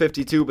Super Bowl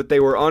 52, but they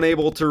were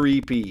unable to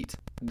repeat.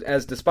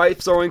 As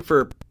despite throwing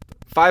for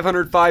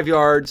 505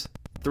 yards,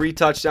 3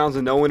 touchdowns,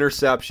 and no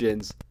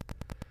interceptions,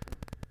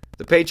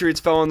 the Patriots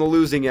fell on the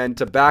losing end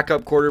to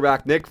backup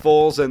quarterback Nick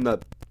Foles and the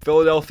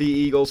Philadelphia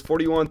Eagles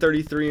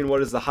 41-33 in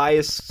what is the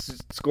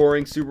highest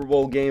scoring Super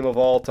Bowl game of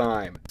all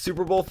time.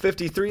 Super Bowl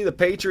 53, the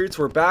Patriots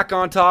were back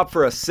on top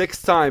for a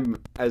 6th time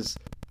as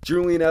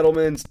Julian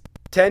Edelman's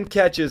 10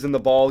 catches in the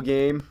ball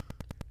game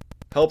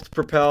helped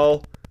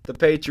propel the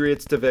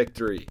Patriots to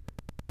victory.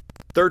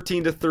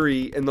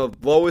 13-3 in the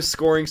lowest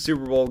scoring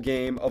Super Bowl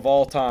game of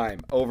all time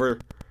over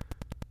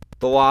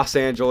the Los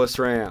Angeles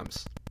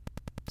Rams.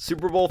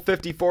 Super Bowl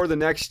 54 the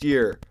next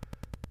year.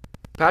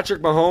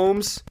 Patrick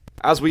Mahomes,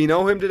 as we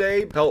know him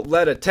today,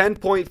 led a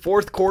 10-point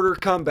fourth quarter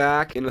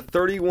comeback in a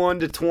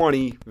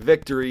 31-20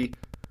 victory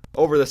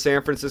over the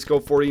San Francisco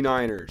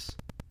 49ers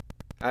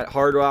at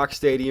Hard Rock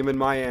Stadium in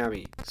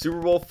Miami. Super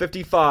Bowl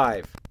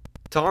 55.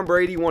 Tom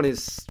Brady won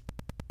his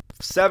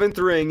 7th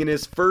ring in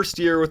his first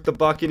year with the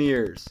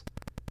Buccaneers,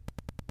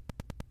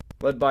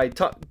 led by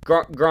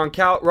Rob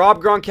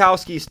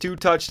Gronkowski's 2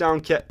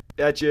 touchdown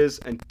catches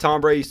and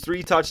Tom Brady's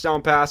 3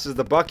 touchdown passes.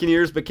 The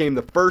Buccaneers became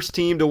the first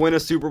team to win a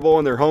Super Bowl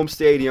in their home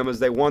stadium as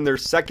they won their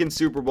 2nd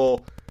Super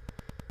Bowl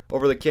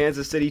over the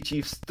Kansas City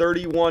Chiefs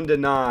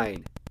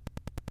 31-9.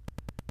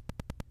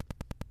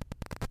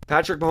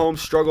 Patrick Mahomes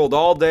struggled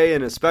all day,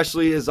 and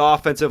especially his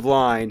offensive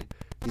line,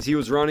 as he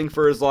was running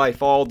for his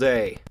life all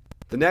day.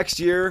 The next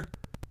year,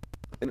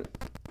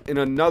 in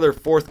another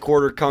fourth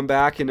quarter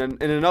comeback, in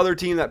another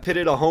team that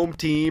pitted a home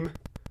team,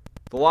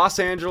 the Los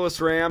Angeles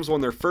Rams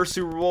won their first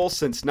Super Bowl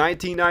since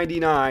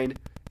 1999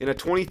 in a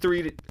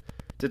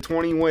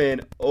 23-20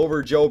 win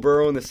over Joe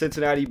Burrow and the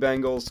Cincinnati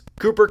Bengals.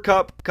 Cooper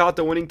Kupp caught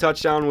the winning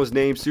touchdown and was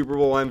named Super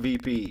Bowl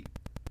MVP.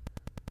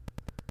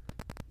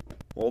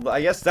 Well,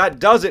 I guess that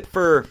does it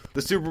for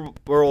the Super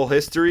Bowl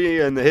history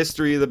and the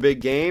history of the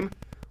big game.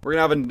 We're going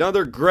to have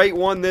another great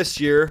one this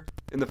year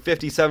in the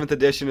 57th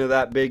edition of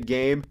that big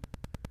game.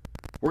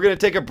 We're going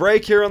to take a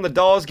break here on the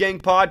Dollas Gang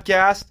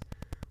podcast.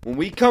 When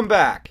we come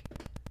back,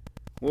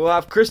 we'll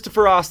have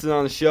Christopher Austin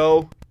on the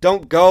show.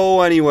 Don't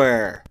go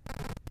anywhere.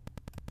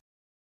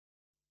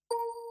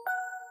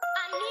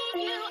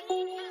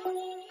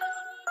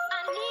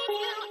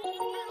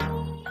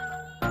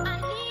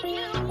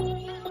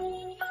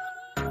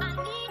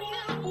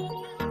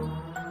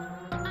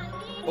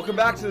 Welcome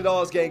back to the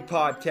Dollas Gang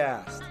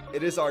podcast.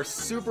 It is our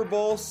Super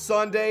Bowl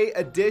Sunday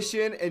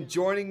edition, and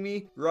joining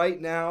me right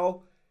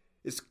now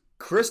is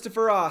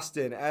Christopher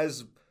Austin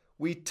as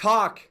we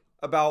talk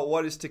about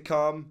what is to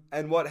come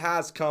and what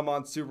has come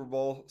on Super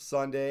Bowl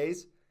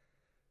Sundays.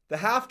 The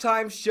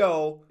halftime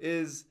show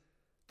is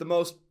the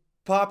most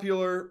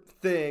popular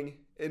thing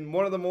and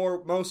one of the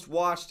most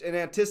watched and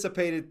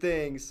anticipated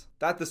things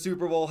that the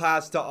Super Bowl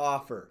has to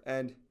offer.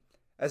 And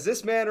as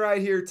this man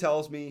right here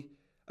tells me,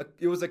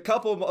 it was a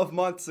couple of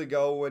months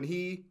ago when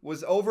he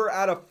was over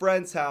at a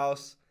friend's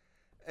house,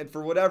 and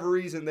for whatever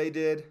reason they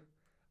did,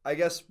 I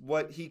guess,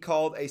 what he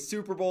called a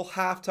Super Bowl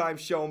halftime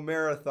show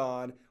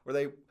marathon, where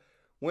they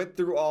went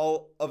through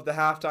all of the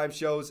halftime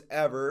shows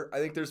ever. I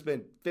think there's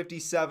been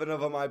 57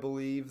 of them, I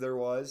believe there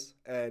was.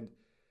 And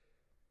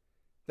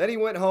then he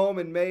went home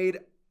and made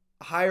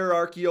a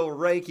hierarchical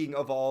ranking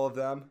of all of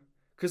them.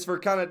 Christopher,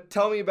 kind of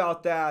tell me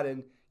about that,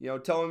 and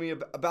telling me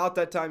about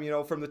that time,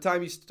 from the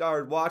time you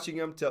started watching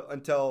them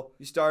until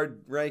you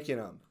started ranking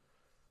them.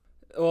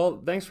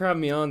 Well, thanks for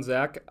having me on,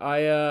 Zach.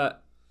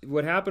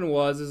 What happened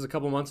was, this is a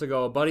couple months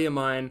ago, a buddy of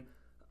mine,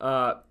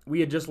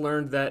 we had just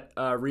learned that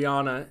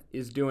Rihanna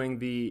is doing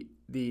the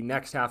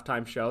next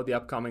halftime show, the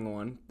upcoming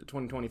one, the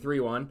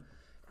 2023 one.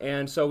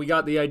 And so we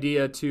got the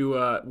idea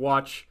to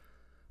watch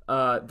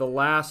the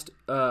last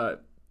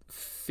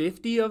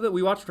 50 of it.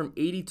 We watched from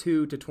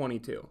 82 to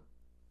 22.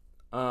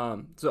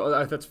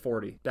 So that's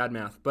 40, bad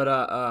math.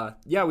 But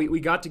yeah, we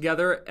got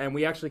together and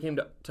we actually came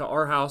to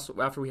our house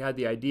after we had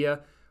the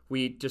idea.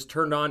 We just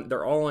turned on,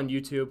 they're all on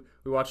YouTube.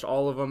 We watched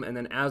all of them, and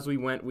then as we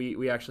went,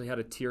 we actually had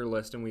a tier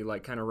list, and we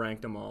kind of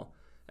ranked them all.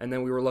 And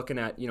then we were looking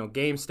at,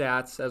 game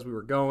stats as we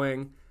were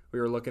going. We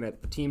were looking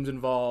at the teams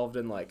involved,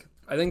 and I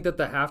think that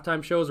the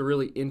halftime show is a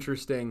really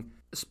interesting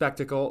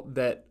spectacle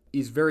that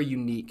is very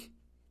unique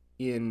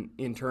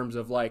in terms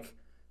of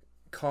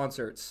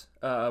concerts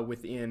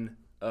within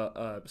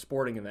a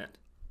sporting event.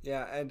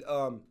 Yeah,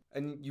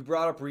 and you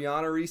brought up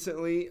Rihanna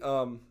recently.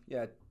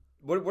 Yeah.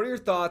 What are your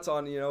thoughts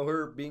on,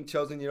 her being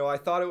chosen? I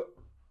thought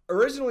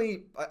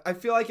originally, I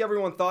feel like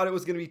everyone thought it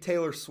was going to be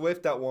Taylor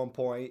Swift at one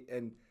point,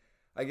 and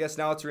I guess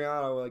now it's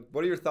Rihanna.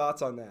 What are your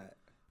thoughts on that?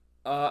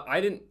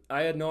 I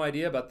had no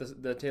idea about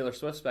the Taylor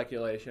Swift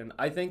speculation.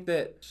 I think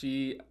that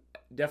she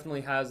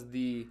definitely has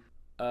the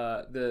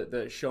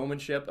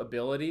showmanship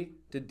ability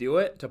to do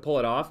it, to pull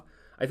it off.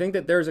 I think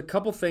that there's a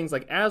couple things,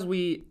 as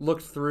we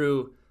looked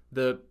through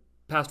the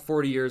past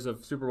 40 years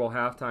of Super Bowl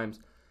halftimes,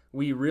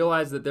 we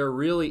realized that there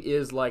really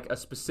is a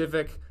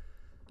specific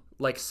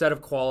set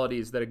of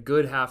qualities that a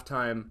good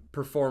halftime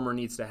performer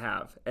needs to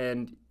have.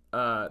 And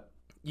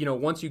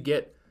once you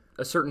get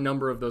a certain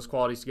number of those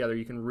qualities together,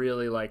 you can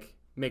really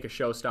make a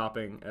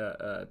show-stopping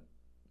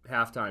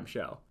halftime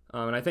show.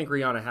 And I think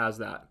Rihanna has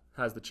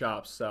the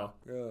chops. So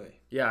Really?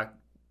 yeah,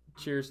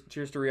 cheers to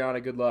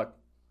Rihanna. Good luck.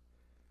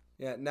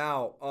 Yeah.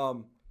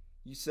 Now,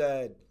 you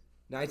said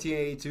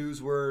 1982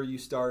 is where you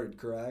started,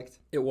 correct?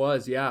 It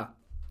was, yeah.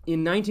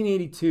 In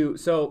 1982,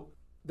 so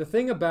the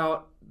thing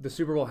about the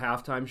Super Bowl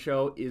halftime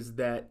show is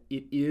that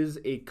it is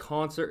a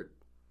concert,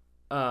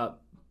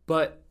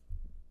 but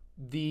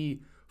the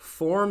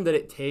form that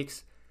it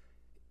takes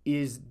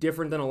is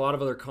different than a lot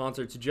of other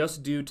concerts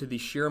just due to the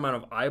sheer amount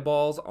of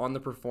eyeballs on the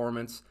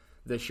performance,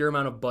 the sheer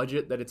amount of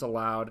budget that it's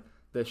allowed,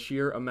 the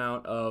sheer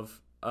amount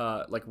of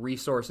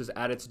resources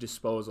at its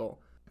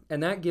disposal.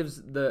 And that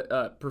gives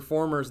the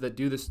performers that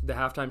do the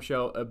halftime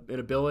show an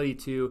ability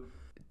to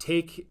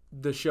take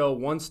the show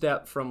one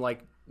step from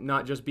like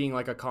not just being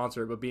like a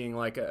concert, but being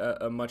like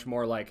a much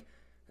more like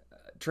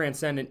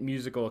transcendent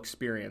musical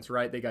experience,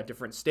 right? They got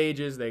different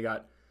stages, they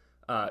got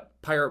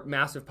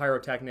massive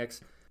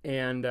pyrotechnics,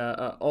 and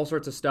all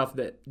sorts of stuff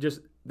that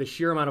just the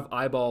sheer amount of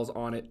eyeballs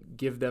on it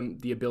give them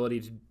the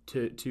ability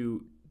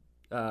to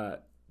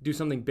do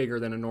something bigger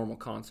than a normal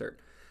concert.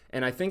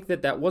 And I think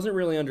that wasn't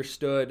really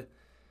understood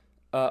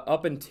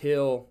up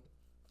until,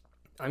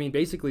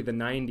 basically the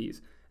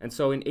 90s. And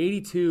so in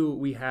 82,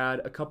 we had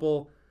a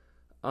couple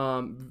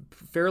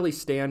fairly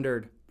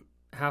standard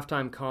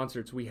halftime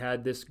concerts. We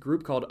had this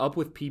group called Up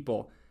With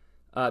People.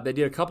 They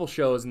did a couple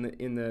shows in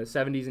the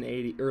 70s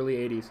and early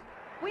 80s.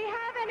 We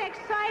have an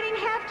exciting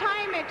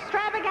halftime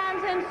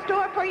extravaganza in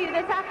store for you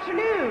this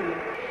afternoon.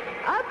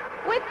 Up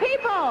With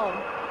People,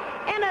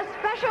 and a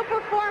special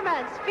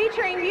performance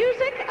featuring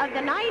music of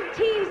the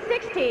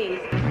 1960s.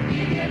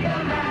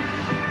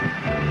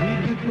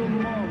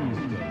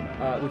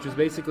 Which was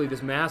basically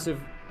this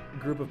massive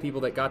group of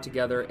people that got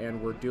together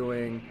and were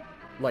doing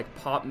like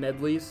pop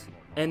medleys,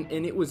 and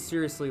it was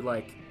seriously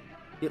like,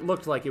 it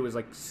looked like it was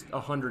like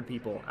 100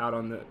 people out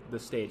on the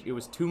stage. It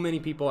was too many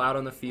people out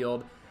on the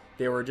field.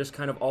 They were just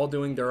kind of all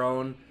doing their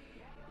own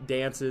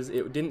dances.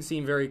 It didn't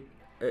seem very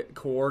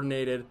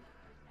coordinated,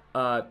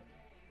 and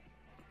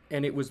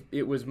it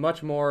was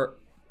much more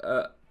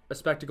a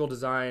spectacle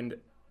designed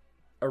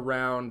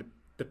around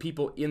the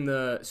people in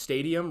the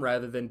stadium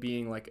rather than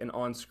being like an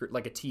on-screen,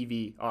 like a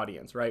TV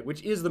audience, right?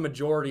 Which is the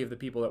majority of the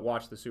people that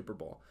watch the Super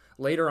Bowl.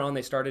 Later on,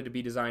 they started to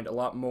be designed a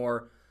lot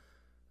more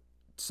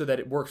so that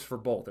it works for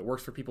both. It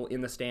works for people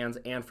in the stands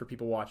and for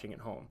people watching at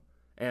home.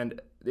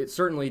 And it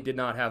certainly did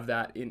not have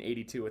that in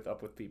 82 with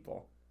Up With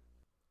People.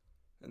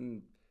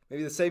 And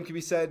maybe the same can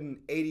be said in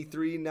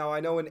 83. Now, I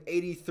know in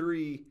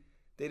 83,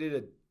 they did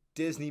a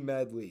Disney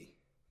medley,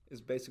 is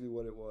basically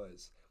what it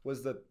was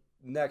the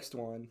next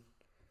one.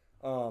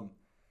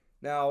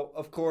 Now,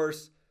 of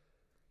course,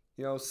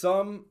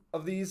 some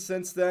of these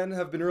since then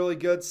have been really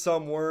good,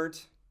 some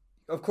weren't.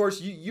 Of course,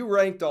 you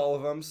ranked all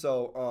of them,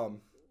 so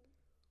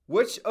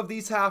which of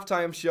these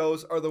halftime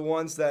shows are the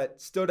ones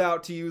that stood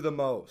out to you the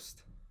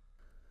most?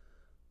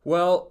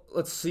 Well,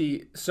 let's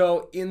see.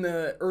 So in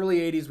the early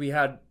 80s, we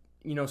had,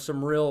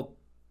 some real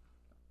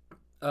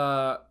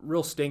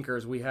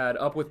stinkers. We had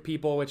Up With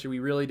People, which we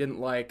really didn't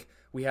like.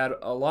 We had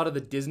a lot of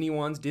the Disney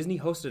ones. Disney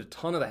hosted a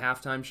ton of the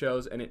halftime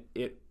shows, and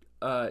it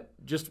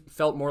just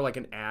felt more like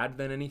an ad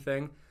than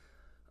anything.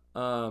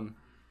 An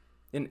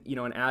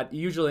ad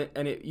usually,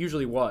 and it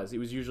usually was. It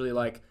was usually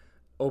like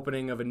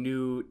opening of a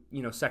new,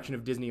 section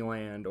of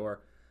Disneyland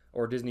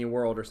or Disney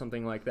World or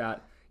something like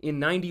that. In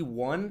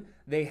 91,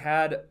 they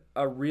had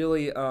a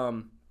really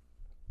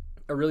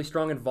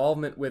strong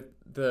involvement with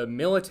the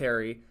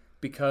military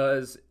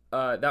because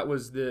that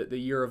was the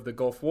year of the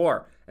Gulf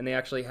War, and they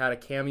actually had a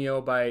cameo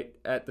by,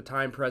 at the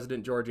time,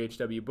 President George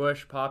H.W.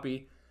 Bush,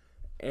 Poppy,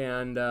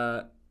 and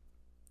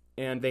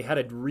they had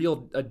a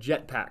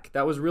jetpack.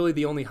 That was really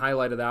the only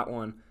highlight of that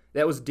one.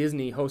 That was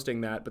Disney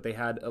hosting that, but they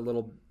had a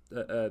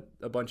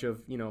bunch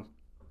of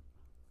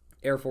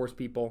Air Force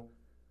people.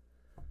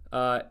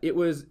 It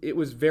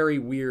was very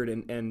weird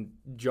and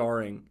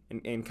jarring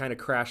and kind of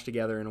crashed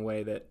together in a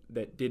way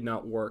that did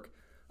not work.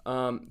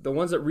 The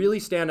ones that really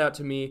stand out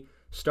to me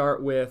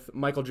start with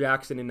Michael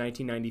Jackson in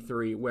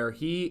 1993, where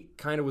he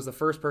kind of was the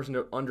first person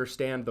to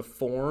understand the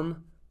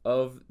form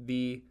of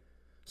the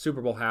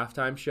Super Bowl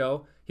halftime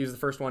show. He was the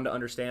first one to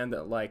understand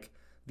that like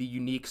the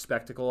unique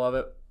spectacle of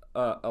it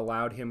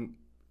allowed him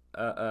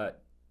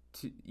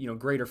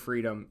greater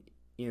freedom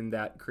in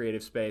that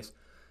creative space.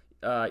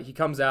 He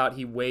comes out,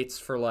 he waits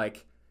for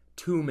like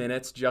 2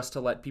 minutes just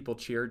to let people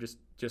cheer, just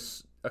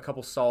a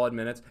couple solid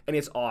minutes, and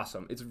it's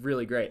awesome. It's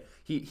really great.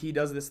 He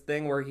does this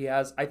thing where he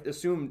has, I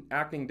assume,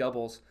 acting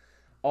doubles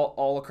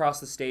all across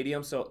the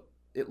stadium, so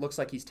it looks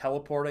like he's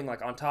teleporting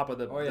like on top of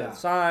the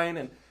sign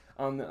and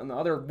on the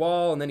other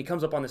wall, and then he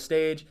comes up on the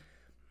stage,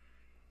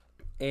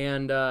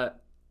 and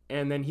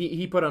then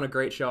he put on a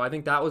great show. I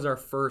think that was our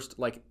first,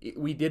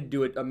 we did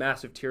do a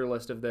massive tier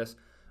list of this.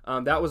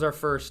 That was our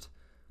first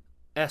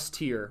S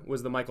tier,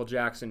 was the Michael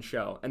Jackson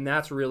show, and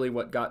that's really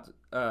what got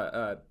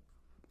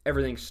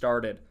everything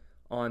started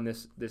on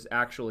this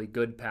actually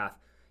good path.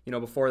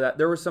 Before that,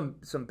 there were some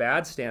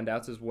bad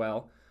standouts as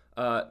well.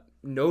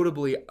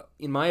 notably,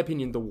 in my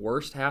opinion, the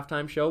worst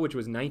halftime show, which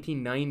was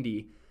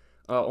 1990,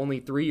 only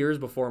 3 years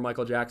before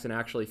Michael Jackson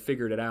actually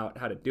figured it out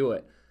how to do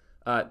it.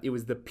 It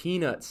was the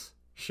Peanuts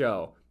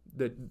show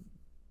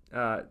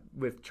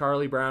with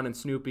Charlie Brown and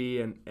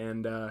Snoopy,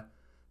 and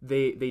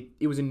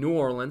it was in New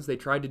Orleans. They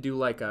tried to do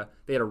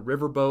they had a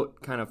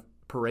riverboat kind of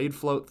parade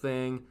float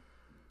thing,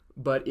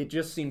 but it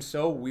just seemed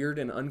so weird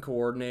and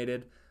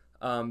uncoordinated.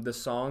 The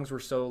songs were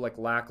so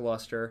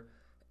lackluster,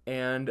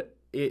 and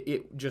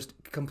it just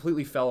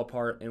completely fell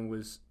apart and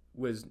was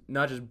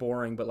not just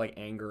boring but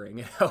angering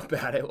at how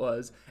bad it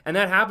was. And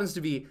that happens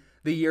to be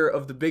the year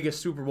of the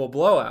biggest Super Bowl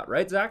blowout,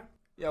 right, Zach?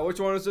 Yeah, which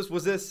one was this?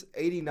 Was this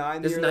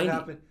 89 the This year 90. that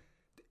happened?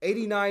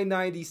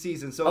 89-90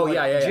 season. So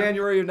yeah.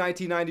 January of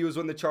 1990 was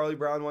when the Charlie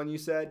Brown one you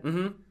said?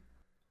 Mm-hmm.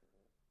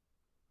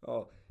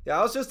 Oh, yeah,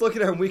 I was just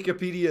looking at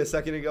Wikipedia a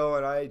second ago,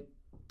 and I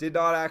did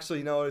not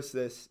actually notice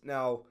this.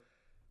 Now,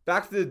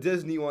 back to the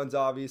Disney ones,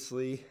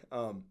 obviously.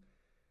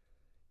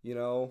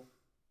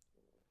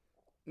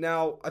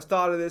 Now, I've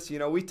thought of this.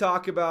 We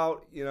talk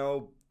about,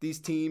 these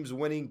teams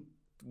winning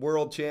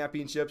world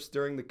championships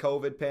during the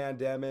COVID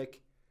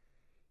pandemic.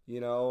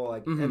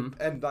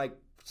 And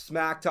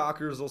smack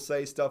talkers will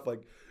say stuff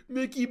like,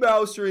 Mickey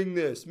Mouse ring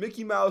this,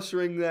 Mickey Mouse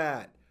ring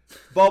that.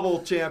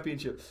 Bubble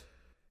championship.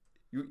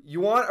 You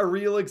want a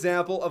real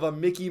example of a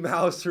Mickey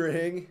Mouse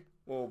ring?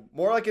 Well,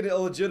 more like an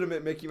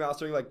illegitimate Mickey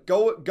Mouse ring.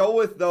 Go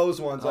with those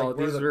ones.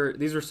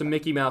 These are some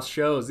Mickey Mouse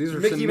shows. These are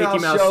Mickey some Mouse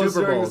Mickey Mouse shows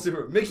Super during Bowls.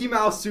 the Mickey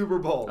Mouse Super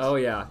Bowls. Oh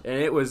yeah, and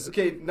it was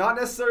okay. Not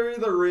necessarily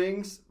the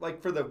rings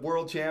for the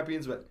world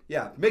champions, but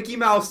yeah, Mickey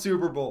Mouse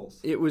Super Bowls.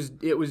 It was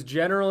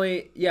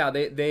generally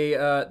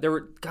there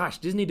were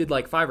Disney did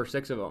 5 or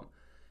 6 of them,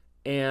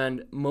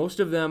 and most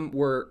of them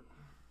were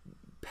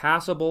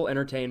passable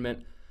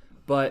entertainment,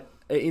 but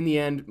in the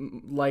end,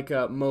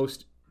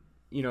 most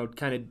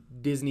kind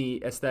of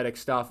Disney aesthetic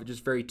stuff,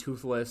 just very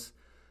toothless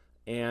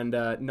and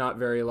not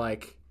very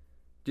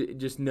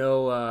just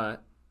no.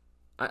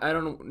 I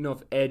don't know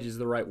if edge is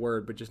the right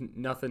word, but just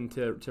nothing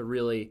to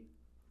really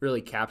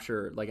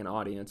capture an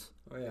audience.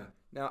 Oh yeah.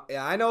 Now,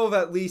 I know of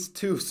at least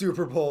 2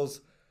 Super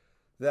Bowls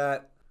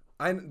that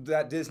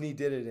Disney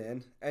did it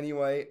in.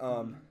 Anyway,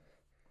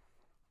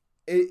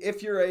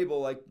 if you're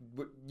able,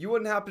 you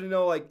wouldn't happen to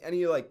know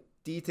any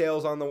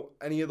details on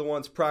any of the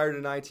ones prior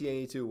to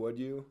 1982, would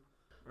you?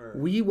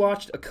 We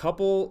watched a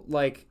couple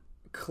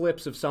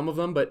clips of some of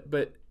them,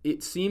 but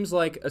it seems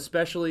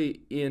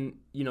especially in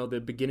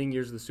the beginning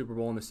years of the Super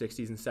Bowl in the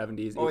 60s and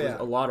 70s, it was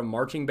a lot of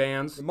marching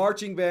bands. The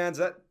marching bands,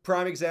 that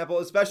prime example,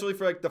 especially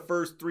for the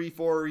first 3,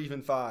 4, or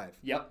even 5.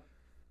 Yep.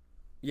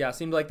 Yeah, it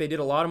seemed like they did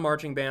a lot of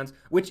marching bands,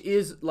 which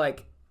is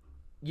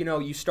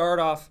you start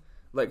off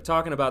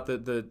talking about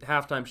the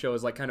halftime show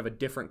is kind of a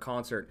different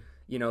concert.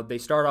 They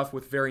start off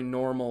with very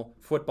normal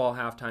football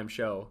halftime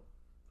show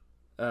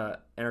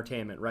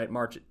entertainment, right?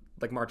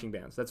 Marching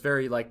bands. That's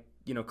very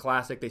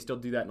classic. They still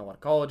do that in a lot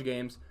of college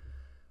games,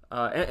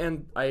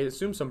 and I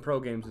assume some pro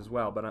games as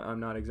well, but I'm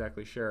not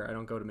exactly sure. I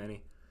don't go to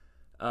many.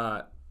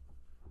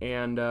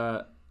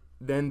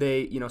 Then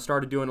they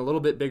started doing a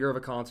little bit bigger of a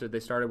concert. They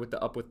started with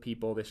the Up With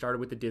People. They started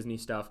with the Disney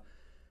stuff,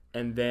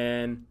 and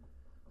then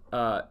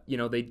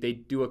they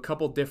do a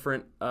couple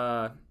different.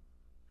 They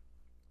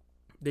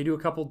do a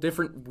couple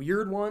different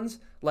weird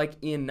ones.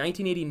 In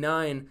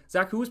 1989,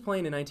 Zach, who was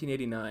playing in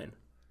 1989?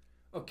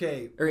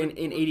 Okay. Or in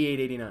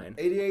 88-89.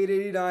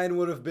 88-89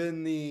 would have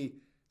been the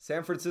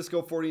San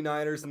Francisco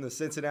 49ers and the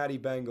Cincinnati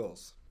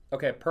Bengals.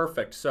 Okay,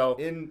 perfect. So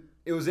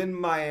it was in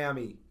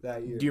Miami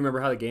that year. Do you remember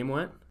how the game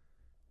went?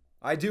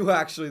 I do,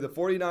 actually. The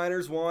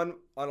 49ers won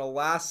on a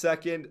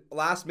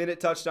last-minute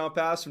touchdown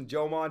pass from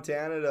Joe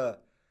Montana to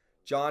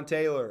John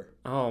Taylor.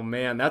 Oh,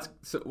 man. It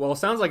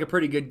sounds like a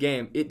pretty good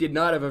game. It did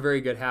not have a very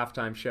good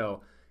halftime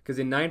show because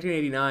in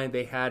 1989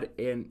 they had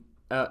an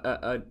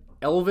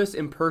Elvis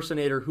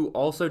impersonator who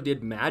also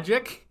did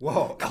magic.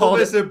 Whoa,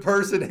 Elvis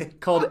impersonator.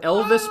 Called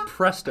Elvis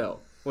Presto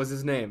was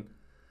his name.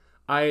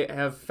 I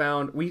have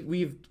found,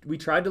 we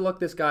tried to look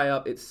this guy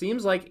up. It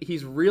seems like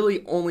he's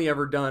really only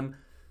ever done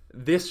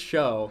this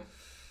show,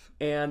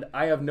 and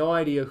I have no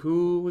idea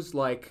whose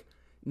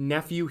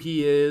nephew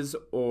he is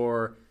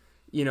or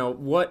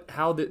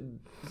how the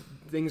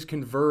things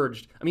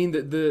converged. I mean,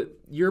 the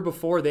year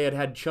before they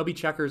had Chubby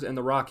Checkers and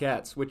the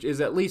Rockettes, which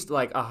is at least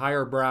a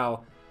higher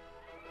brow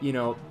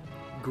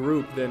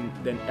group than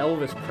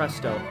Elvis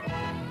Presto.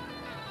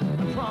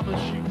 I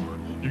promise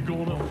you're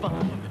gonna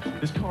find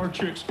this card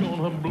trick's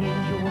gonna blow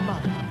your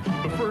mind.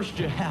 But first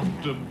you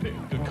have to pick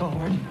a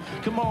card.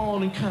 Come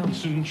on and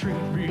concentrate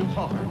real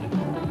hard.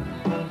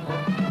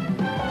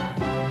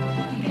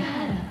 You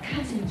gotta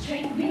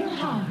concentrate real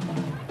hard.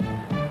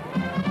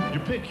 You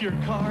pick your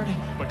card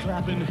by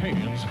clapping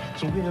hands,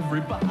 so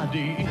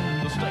everybody in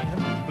the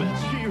stand,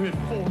 let's hear it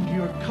for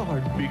your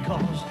card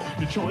because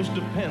your choice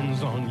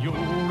depends on your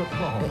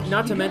applause.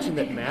 Not to mention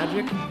that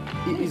magic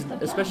is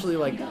especially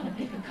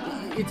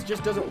it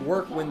just doesn't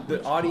work when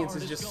the audience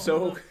is just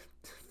so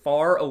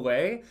far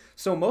away.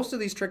 So most of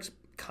these tricks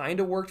kind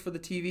of worked for the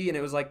TV, and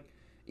it was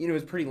it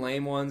was pretty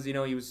lame ones.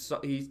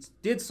 He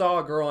did saw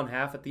a girl in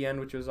half at the end,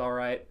 which was all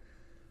right.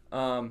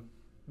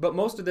 But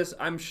most of this,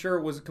 I'm sure,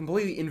 was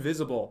completely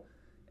invisible,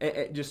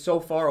 just so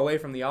far away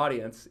from the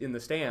audience in the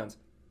stands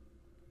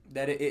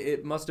that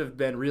it must have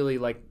been really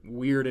like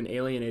weird and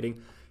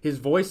alienating. His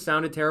voice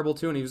sounded terrible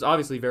too, and he was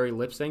obviously very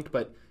lip synced.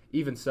 But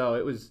even so,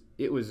 it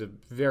was a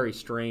very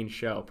strange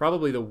show.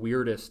 Probably the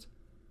weirdest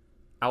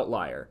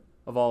outlier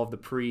of all of the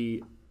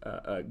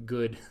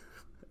good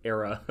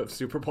era of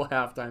Super Bowl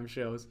halftime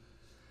shows.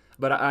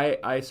 But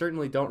I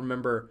certainly don't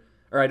remember,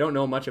 or I don't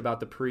know much about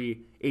the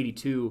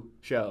pre-82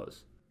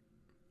 shows.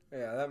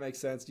 Yeah, that makes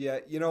sense. Yeah,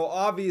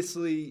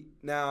 obviously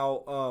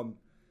now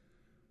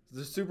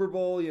the Super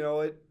Bowl,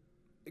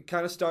 it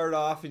kind of started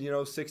off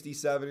in,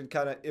 67 and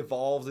kind of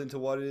evolved into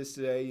what it is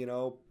today.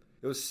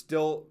 It was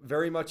still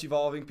very much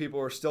evolving. People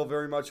are still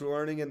very much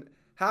learning, and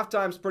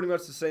halftime's pretty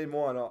much the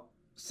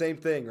same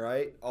thing,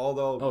 right?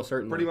 Although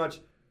certainly. Pretty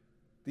much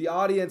the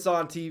audience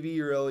on TV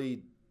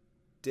really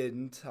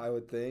didn't, I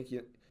would think.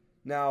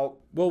 Now,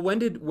 well, when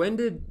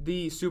did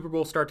the Super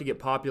Bowl start to get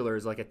popular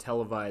as like a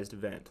televised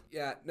event?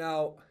 Yeah,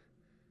 now,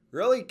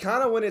 really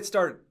kind of when it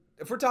started,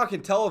 if we're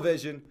talking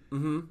television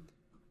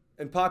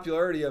and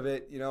popularity of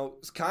it,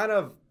 it's kind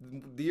of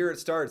the year it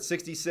started,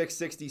 66,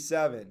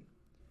 67.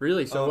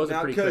 Really? So it was a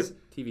pretty quick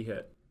TV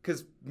hit.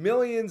 Because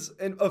millions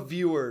of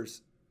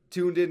viewers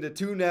tuned into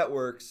two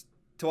networks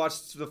to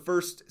watch the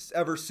first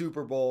ever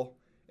Super Bowl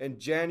in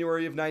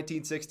January of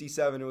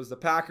 1967. It was the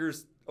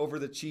Packers over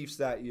the Chiefs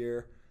that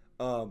year.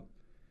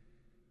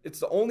 It's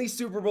the only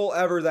Super Bowl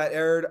ever that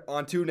aired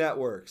on two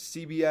networks,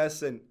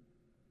 CBS and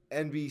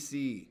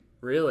NBC.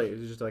 Really? It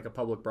was just like a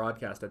public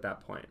broadcast at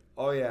that point.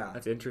 Oh, yeah.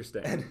 That's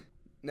interesting. And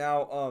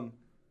now,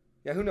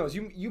 who knows?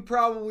 You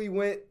probably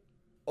went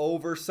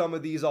over some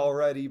of these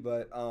already,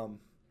 but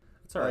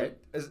it's all right.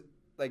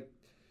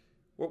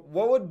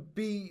 What would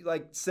be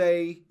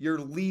say your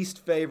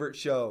least favorite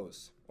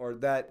shows or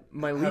that?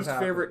 My least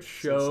favorite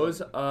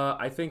shows.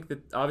 I think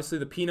that obviously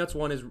the Peanuts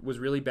one was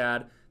really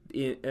bad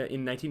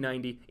in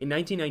 1990. In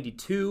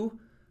 1992,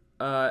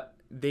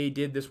 they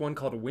did this one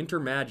called Winter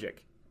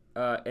Magic,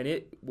 and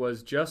it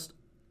was just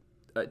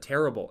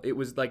terrible. It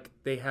was like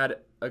they had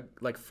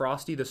like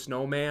Frosty the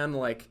Snowman,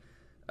 like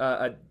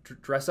a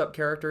dress up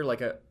character,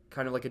 like a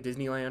kind of like a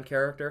Disneyland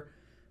character,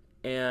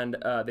 and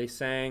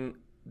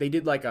they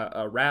did like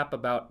a rap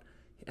about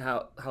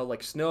how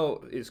like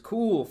snow is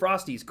cool,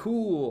 Frosty's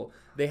cool.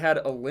 They had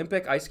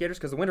Olympic ice skaters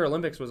because the Winter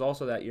Olympics was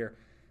also that year,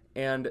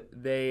 and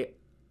they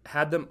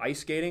had them ice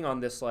skating on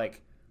this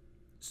like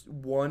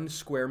 1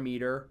 square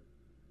meter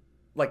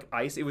like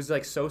ice. It was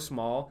like so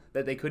small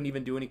that they couldn't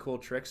even do any cool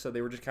tricks, so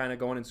they were just kind of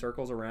going in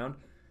circles around.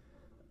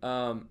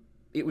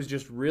 It was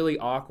just really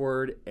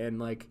awkward and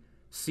like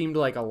seemed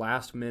like a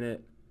last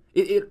minute.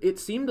 It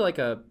seemed like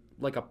a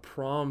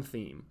prom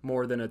theme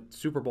more than a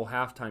Super Bowl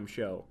halftime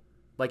show.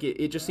 Like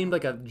it just seemed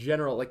like a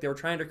general, like they were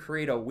trying to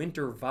create a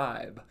winter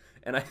vibe,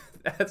 and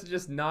that's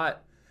just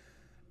not.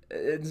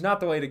 It's not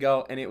the way to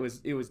go, and it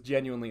was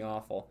genuinely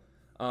awful.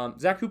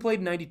 Zach, who played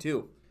in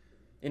 92?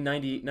 In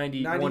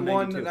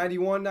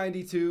 91,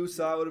 92,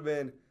 so that would have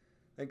been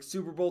like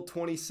Super Bowl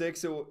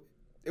 26.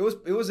 It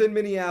was in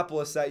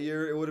Minneapolis that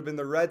year. It would have been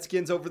the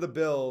Redskins over the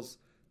Bills.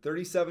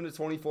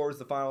 37-24 was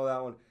the final of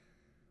that one,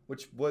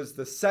 which was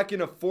the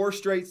second of 4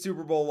 straight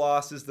Super Bowl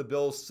losses the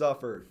Bills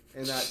suffered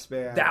in that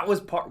span. That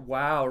was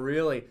wow,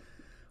 really?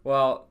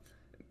 Well,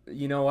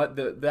 you know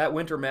what? That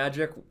Winter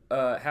Magic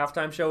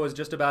halftime show was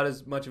just about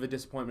as much of a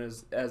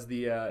disappointment as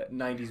the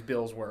 90s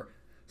Bills were.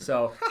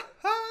 So,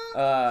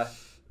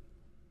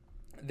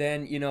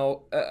 then,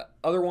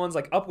 other ones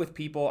like Up With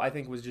People, I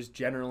think was just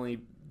genuinely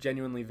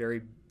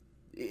very.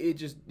 It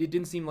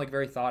didn't seem like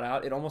very thought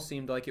out. It almost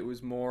seemed like it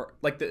was more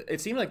like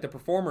it seemed like the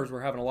performers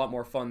were having a lot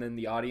more fun than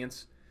the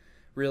audience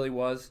really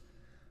was.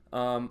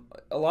 A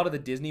lot of the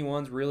Disney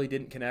ones really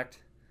didn't connect.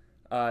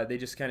 They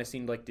just kind of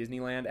seemed like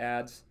Disneyland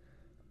ads.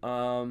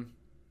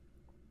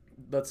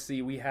 Let's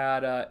see. We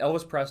had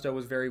Elvis Presto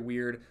was very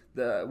weird.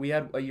 We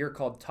had a year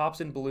called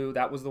Tops in Blue.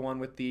 That was the one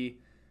with the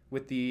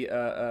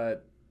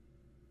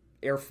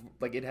air,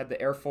 like it had the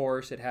Air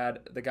Force. It had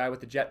the guy with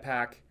the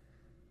jetpack.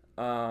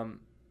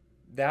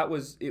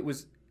 It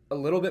was a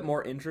little bit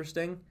more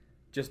interesting,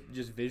 just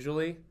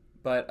visually,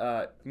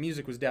 but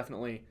music was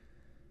definitely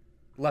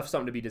left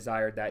something to be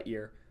desired that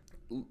year.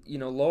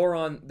 Lower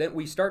on, then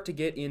we start to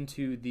get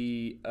into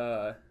the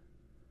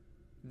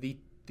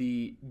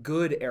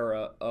good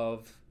era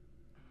of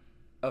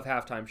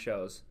halftime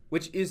shows,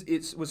 which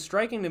was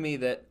striking to me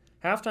that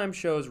halftime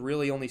shows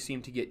really only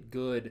seem to get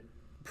good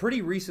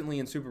pretty recently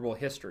in Super Bowl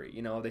history.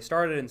 They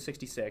started in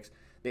 '66.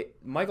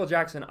 Michael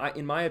Jackson,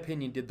 in my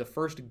opinion, did the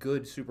first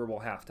good Super Bowl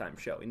halftime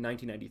show in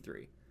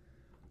 1993.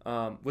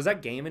 Was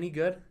that game any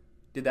good?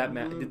 Did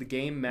the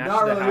game match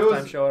the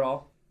halftime show at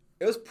all?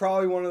 It was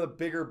probably one of the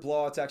bigger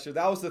blowouts, actually.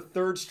 That was the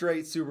 3rd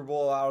straight Super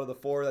Bowl out of the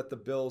 4 that the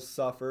Bills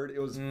suffered. It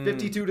was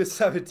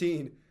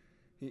 52-17.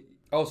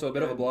 Oh, so a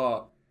bit of a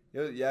blowout.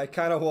 Yeah, it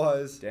kind of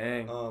was.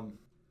 Dang.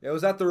 It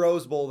was at the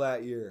Rose Bowl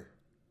that year.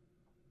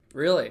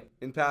 Really?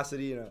 In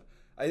Pasadena.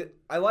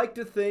 I like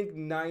to think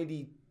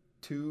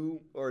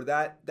 92 or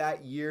that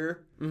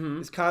year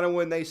is kind of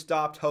when they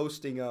stopped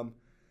hosting them,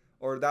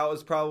 or that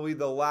was probably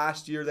the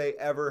last year they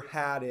ever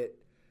had it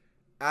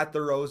at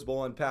the Rose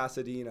Bowl in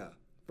Pasadena.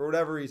 For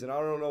whatever reason, I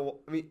don't know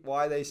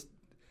why they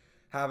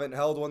haven't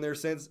held one there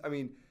since. I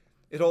mean,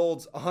 it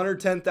holds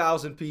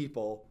 110,000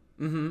 people.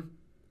 Mm-hmm.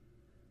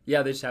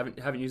 Yeah, they just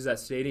haven't used that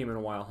stadium in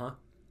a while, huh?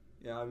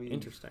 Yeah, I mean,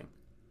 interesting.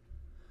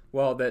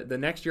 Well, the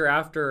next year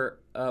after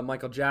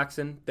Michael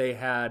Jackson, they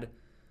had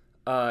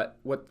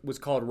what was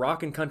called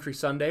Rock and Country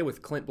Sunday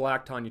with Clint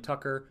Black, Tanya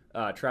Tucker,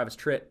 Travis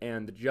Tritt,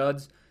 and the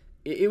Judds.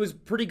 It was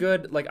pretty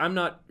good. Like, I'm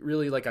not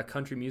really like a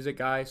country music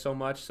guy so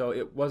much, so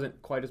it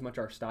wasn't quite as much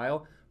our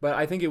style. But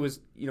I think it was,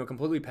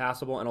 completely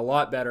passable and a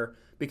lot better,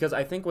 because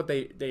I think what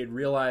they had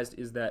realized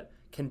is that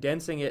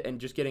condensing it and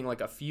just getting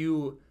like a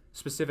few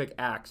specific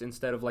acts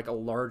instead of like a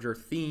larger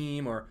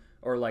theme or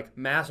like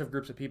massive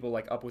groups of people,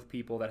 like Up With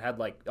People that had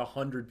like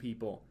 100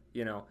 people,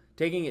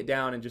 taking it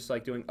down and just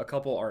like doing a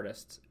couple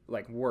artists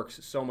like works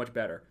so much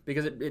better,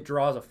 because it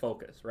draws a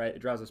focus, right? It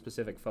draws a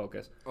specific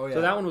focus. Oh, yeah.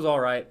 So that one was all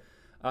right.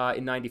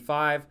 In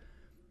 95,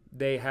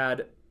 they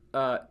had,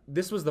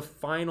 this was the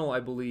final, I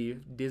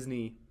believe,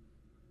 Disney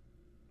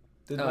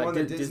one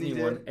that Disney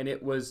did? one, and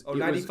it was... Oh,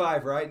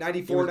 95, right?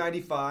 94,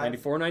 95.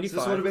 94, 95. So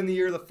this would have been the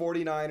year the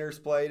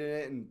 49ers played in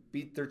it and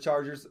beat their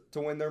Chargers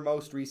to win their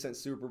most recent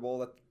Super Bowl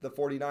that the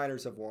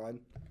 49ers have won.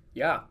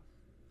 Yeah.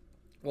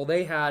 Well,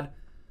 they had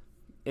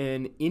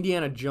an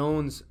Indiana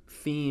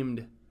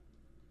Jones-themed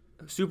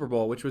Super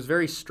Bowl, which was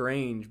very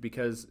strange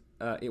because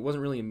it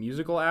wasn't really a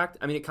musical act.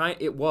 I mean,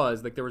 it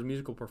was. Like, there was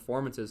musical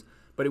performances,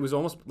 but it was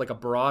almost like a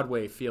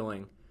Broadway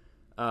feeling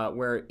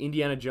where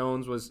Indiana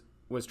Jones was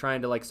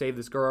trying to like save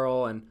this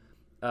girl and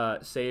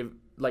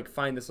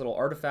find this little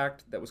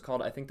artifact that was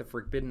called, I think, the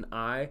Forbidden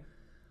Eye.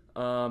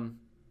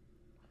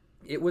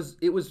 It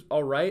was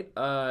all right.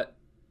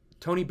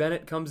 Tony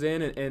Bennett comes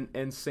in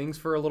and sings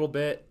for a little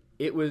bit.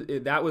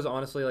 That was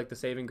honestly like the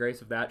saving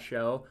grace of that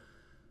show.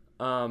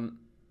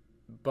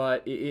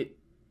 But it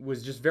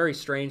was just very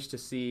strange to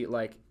see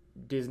like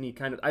Disney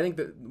kind of. I think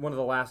that one of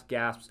the last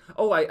gasps.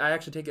 Oh, I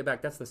actually take it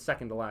back. That's the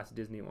second to last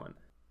Disney one.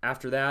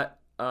 After that,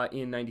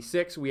 in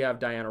 96, we have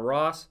Diana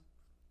Ross.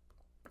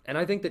 And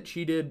I think that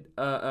she did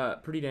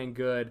pretty dang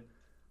good.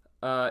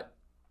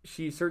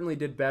 She certainly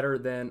did better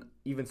than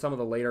even some of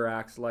the later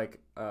acts.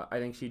 Like, I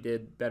think she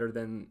did better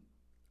than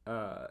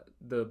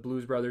the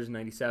Blues Brothers in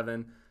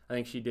 97. I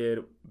think she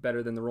did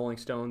better than the Rolling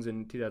Stones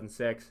in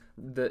 2006.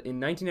 In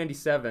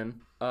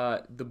 1997,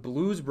 the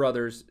Blues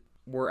Brothers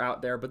were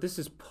out there, but this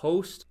is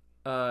post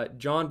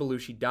John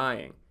Belushi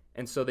dying.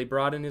 And so they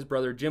brought in his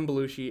brother Jim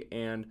Belushi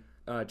and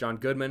John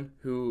Goodman,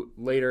 who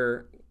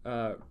later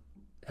played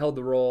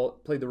the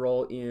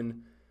role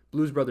in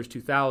Blues Brothers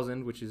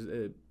 2000, which is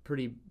a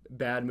pretty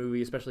bad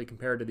movie, especially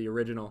compared to the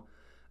original.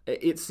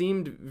 It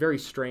seemed very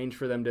strange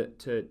for them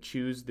to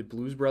choose the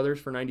Blues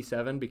Brothers for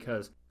 97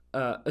 because,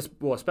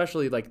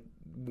 especially like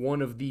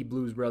one of the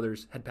Blues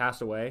Brothers had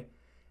passed away,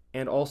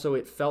 and also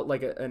it felt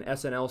like an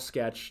SNL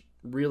sketch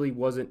really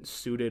wasn't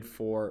suited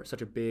for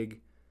such a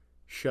big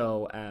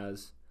show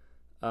as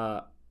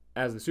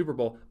the Super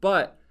Bowl.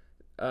 But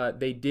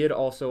they did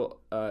also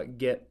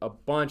get a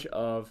bunch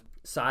of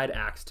side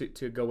acts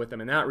to go with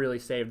them, and that really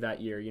saved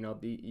that year.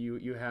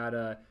 You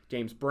had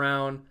James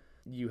Brown,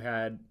 you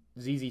had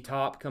ZZ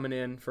Top coming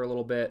in for a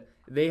little bit.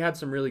 They had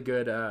some really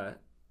good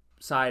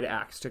side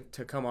acts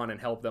to come on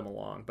and help them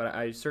along, but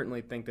I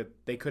certainly think that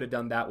they could have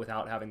done that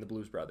without having the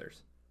Blues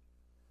Brothers.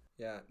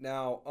 Yeah.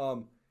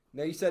 Now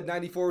you said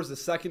 94 was the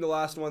second to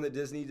last one that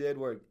Disney did.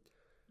 When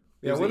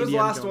was the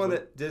last one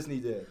that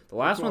Disney did? The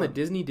last one that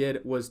Disney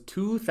did was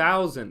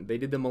 2000. They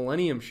did the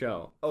Millennium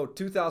Show. Oh,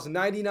 2000.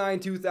 99,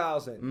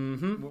 2000.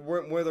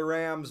 Mm-hmm. Where the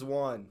Rams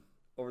won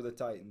over the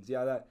Titans.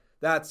 Yeah,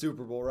 that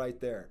Super Bowl right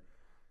there.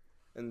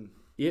 And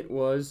it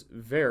was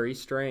very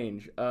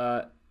strange.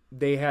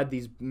 They had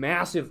these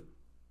massive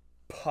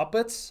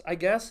puppets, I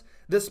guess.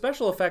 The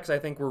special effects, I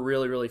think, were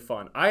really, really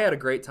fun. I had a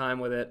great time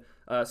with it.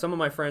 Some of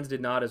my friends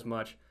did not as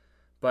much.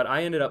 But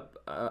I ended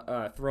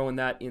up throwing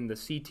that in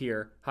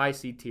the high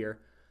C tier.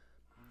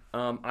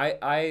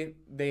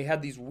 They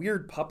had these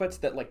weird puppets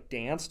that like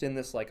danced in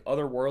this like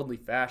otherworldly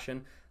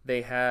fashion.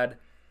 They had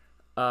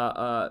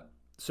some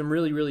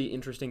really, really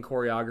interesting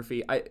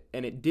choreography.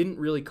 And it didn't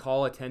really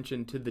call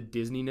attention to the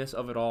Disney-ness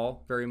of it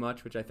all very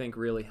much, which I think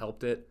really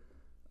helped it.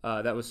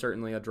 That was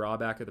certainly a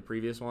drawback of the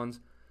previous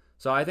ones.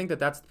 So I think that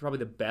that's probably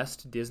the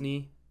best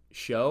Disney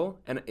show,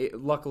 and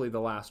luckily the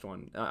last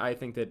one. I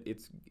think that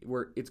it's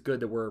good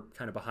that we're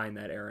kind of behind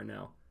that era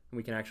now, and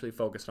we can actually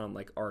focus on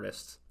like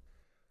artists.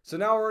 So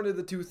now we're into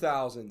the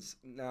 2000s.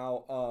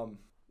 Now,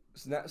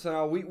 so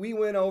now we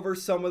went over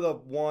some of the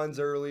ones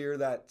earlier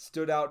that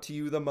stood out to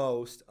you the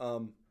most.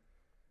 Now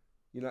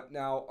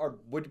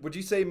would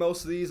you say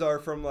most of these are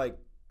from like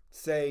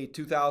say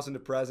 2000 to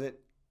present?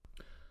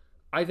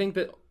 I think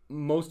that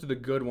most of the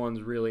good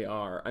ones really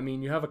are. I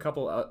mean, you have a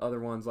couple other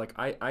ones. Like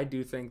I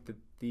do think that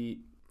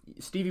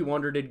Stevie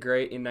Wonder did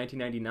great in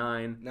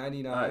 1999.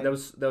 99. That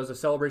was a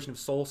celebration of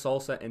soul,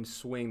 salsa, and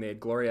swing. They had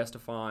Gloria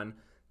Estefan.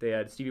 They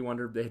had Stevie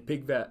Wonder. They had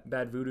Big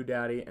Bad Voodoo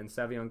Daddy and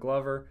Savion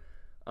Glover.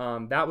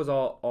 That was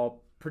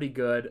all pretty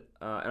good.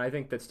 And I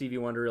think that Stevie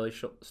Wonder really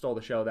stole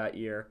the show that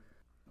year.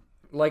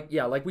 Like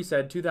we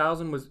said,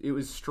 2000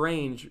 was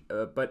strange,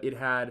 but it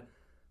had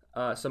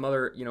some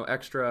other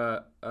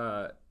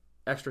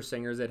extra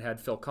singers. It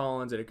had Phil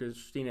Collins, it had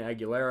Christina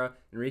Aguilera,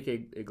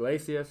 Enrique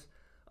Iglesias,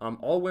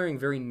 all wearing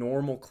very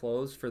normal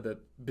clothes for the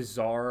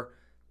bizarre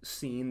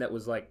scene that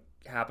was like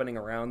happening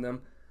around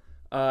them.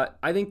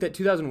 I think that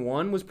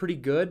 2001 was pretty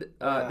good.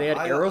 They had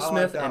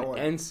Aerosmith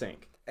and NSYNC.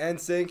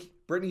 NSYNC.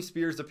 Britney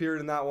Spears appeared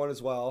in that one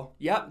as well.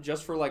 Yeah,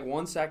 just for like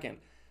 1 second.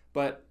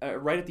 But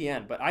right at the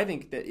end. But I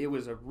think that it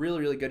was a really,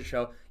 really good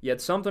show. You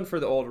had something for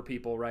the older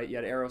people, right? You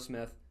had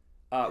Aerosmith,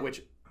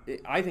 which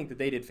I think that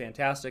they did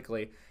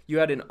fantastically. You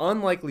had an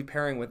unlikely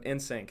pairing with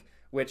NSYNC,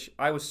 which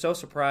I was so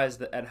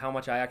surprised at how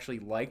much I actually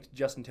liked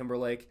Justin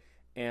Timberlake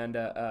and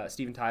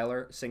Steven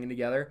Tyler singing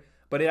together.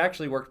 But it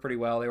actually worked pretty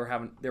well. They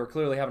were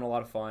clearly having a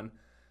lot of fun.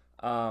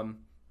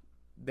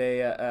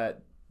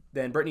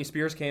 Then Britney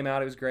Spears came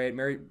out. It was great.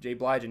 Mary J.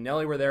 Blige and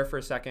Nelly were there for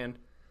a second.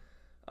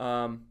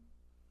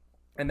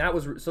 And that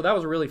was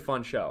a really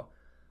fun show.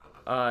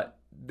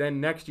 Then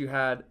next you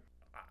had,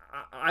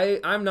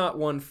 I'm not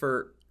one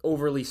for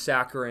overly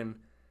saccharine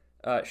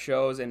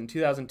shows, and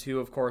 2002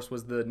 of course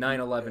was the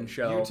 9/11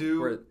 show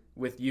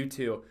with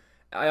U2.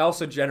 I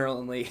also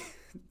generally,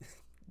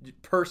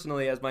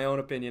 personally, as my own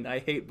opinion, I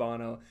hate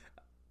Bono.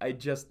 I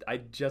just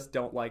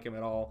don't like him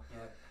at all.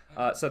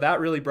 So that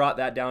really brought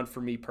that down for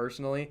me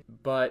personally.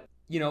 But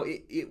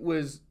it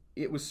was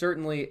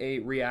certainly a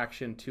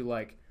reaction to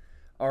like.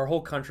 Our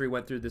whole country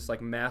went through this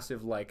like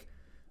massive like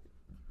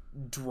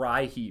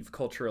dry heave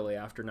culturally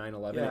after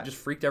 9/11. Yeah. It just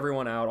freaked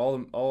everyone out.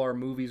 All our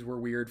movies were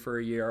weird for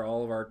a year.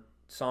 All of our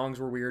songs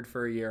were weird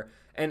for a year.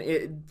 And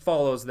it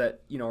follows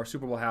that, our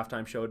Super Bowl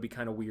halftime show would be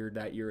kind of weird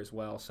that year as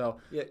well. So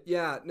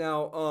yeah.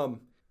 Now,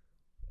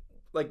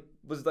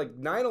 was like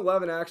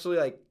 9/11 actually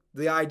like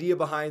the idea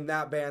behind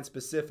that band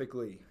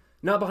specifically?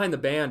 Not behind the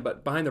band,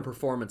 but behind the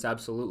performance,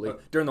 absolutely.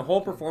 During the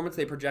whole performance,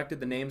 they projected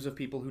the names of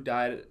people who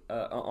died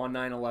on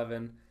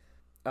 9/11.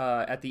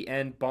 At the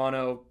end,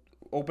 Bono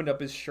opened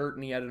up his shirt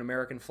and he had an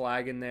American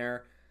flag in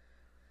there.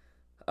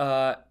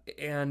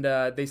 And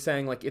they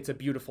sang like "It's a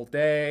Beautiful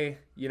Day,"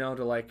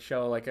 to like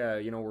show like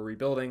we're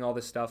rebuilding, all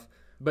this stuff.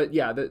 But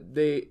yeah,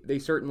 they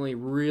certainly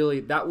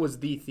really, that was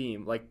the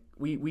theme. Like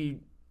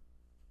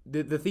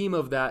the theme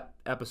of that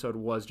episode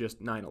was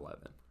just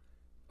 9/11,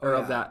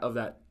 of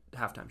that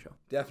halftime show.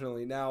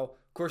 Definitely. Now,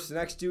 of course, the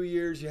next 2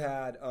 years you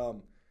had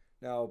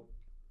now.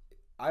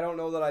 I don't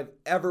know that I've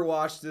ever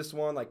watched this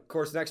one. Like, of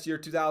course, next year,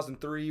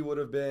 2003 would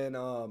have been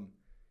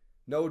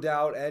No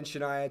Doubt and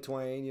Shania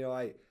Twain.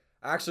 I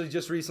actually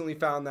just recently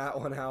found that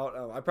one out.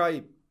 I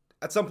probably,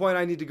 at some point,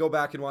 I need to go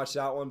back and watch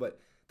that one. But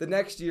the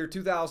next year,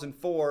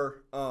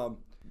 2004. Hold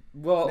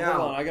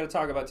on. I got to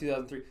talk about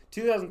 2003.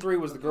 2003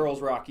 was the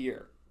girls' rock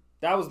year.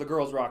 That was the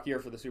girls' rock year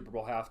for the Super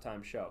Bowl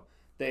halftime show.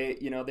 They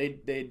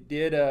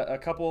did a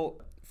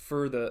couple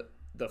for the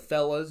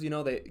fellas.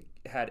 They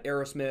had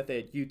Aerosmith, they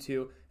had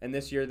U2, and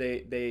this year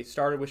they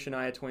started with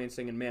Shania Twain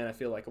singing "Man, I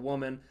Feel Like a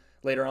Woman."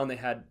 Later on, they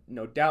had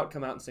No Doubt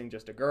come out and sing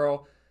 "Just a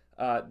Girl."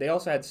 They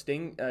also had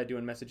Sting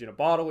doing "Message in a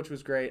Bottle," which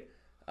was great.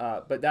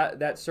 But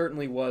that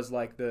certainly was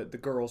like the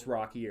girls'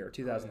 rock year,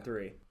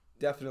 2003. Yeah,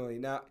 definitely.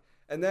 Now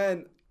and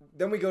then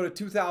we go to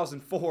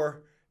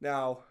 2004.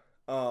 Now,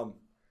 of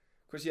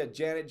course, you had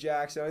Janet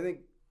Jackson. I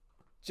think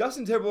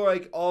Justin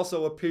Timberlake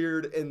also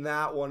appeared in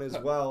that one as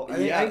well. I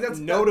think that's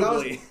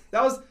notably.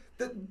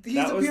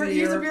 He's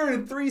appeared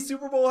in 3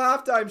 Super Bowl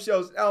halftime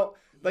shows. Now,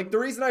 like the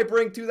reason I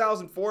bring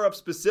 2004 up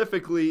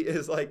specifically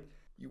is like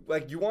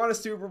you want a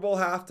Super Bowl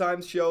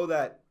halftime show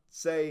that,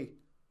 say,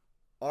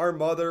 our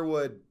mother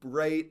would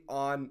rate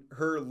on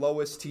her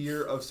lowest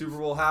tier of Super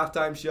Bowl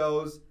halftime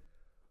shows,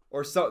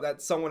 or so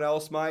that someone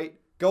else might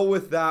go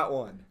with that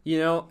one.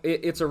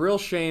 It's a real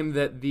shame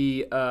that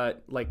the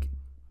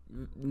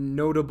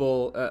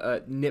notable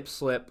nip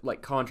slip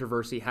like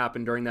controversy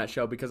happened during that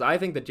show, because I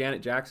think that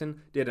Janet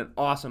Jackson did an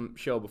awesome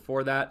show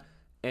before that,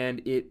 and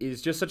it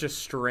is just such a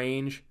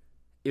strange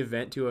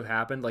event to have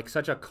happened, like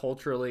such a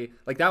culturally,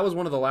 like that was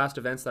one of the last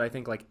events that I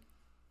think like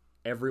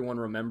everyone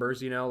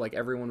remembers, like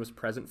everyone was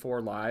present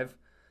for live.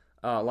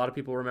 A lot of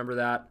people remember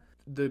that.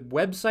 The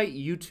website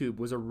YouTube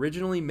was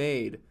originally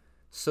made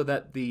so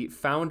that the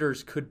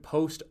founders could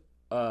post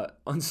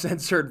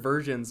uncensored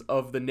versions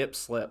of the nip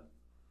slip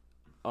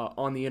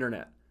on the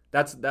internet.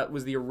 That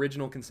was the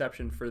original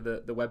conception for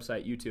the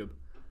website YouTube.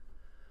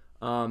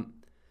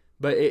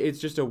 But it's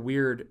just a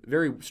weird,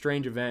 very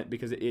strange event,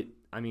 because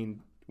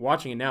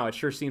watching it now, it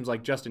sure seems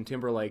like Justin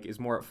Timberlake is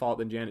more at fault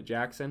than Janet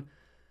Jackson.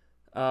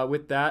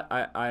 With that,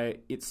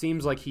 it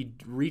seems like he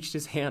reached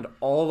his hand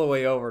all the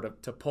way over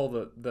to pull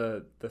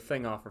the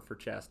thing off of her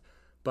chest.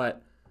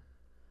 But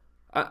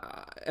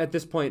at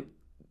this point,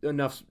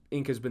 enough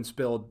ink has been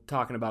spilled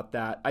talking about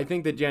that. I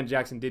think that Janet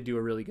Jackson did do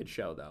a really good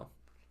show, though.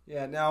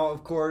 Yeah. Now,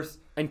 of course,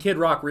 And Kid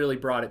Rock really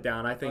brought it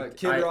down. I think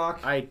Kid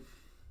Rock. I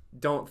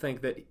don't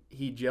think that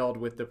he gelled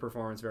with the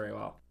performance very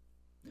well.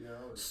 you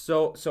know,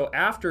 So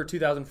after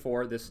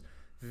 2004, this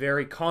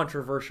very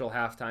controversial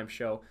halftime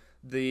show,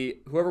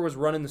 whoever was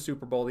running the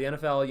Super Bowl, the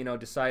NFL,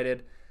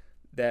 decided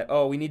that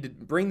we need to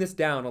bring this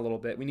down a little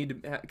bit. We need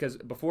to, because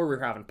before we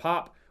were having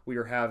pop, we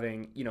were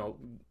having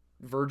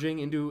verging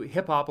into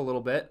hip hop a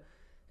little bit,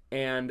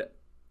 and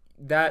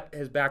that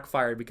has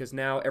backfired because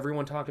now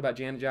everyone talked about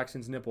Janet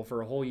Jackson's nipple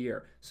for a whole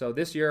year. So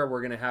this year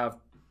we're gonna have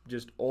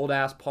just old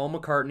ass Paul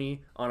McCartney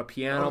on a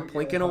piano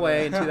plinking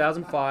away in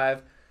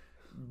 2005,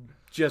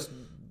 just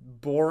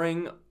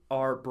boring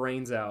our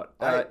brains out.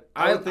 I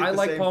would think I the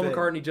like same Paul thing.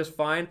 McCartney just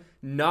fine.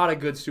 Not a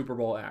good Super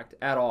Bowl act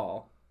at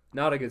all.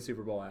 Not a good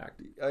Super Bowl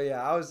act. Oh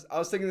yeah, I was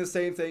thinking the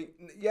same thing.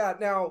 Yeah,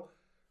 now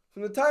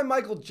from the time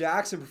Michael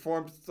Jackson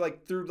performed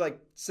through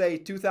say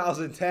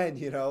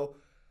 2010,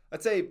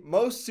 I'd say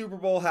most Super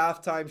Bowl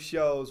halftime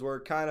shows were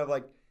kind of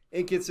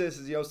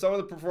inconsistent. Some of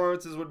the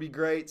performances would be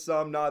great,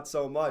 some not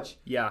so much.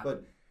 Yeah.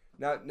 But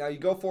now you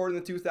go forward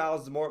in the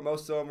 2000s,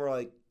 most of them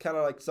were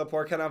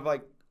subpar, kind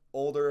of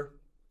older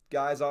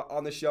guys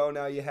on the show.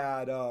 Now you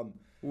had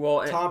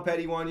Tom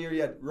Petty one year.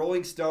 You had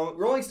Rolling Stones.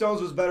 Rolling Stones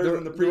was better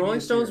than the previous Rolling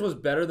Stones year. was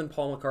better than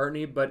Paul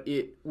McCartney, but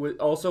it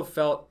also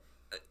felt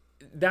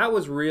that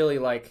was really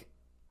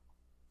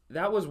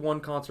that was one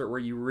concert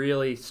where you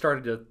really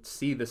started to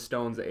see the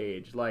Stones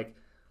age.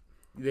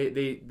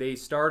 They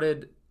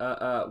started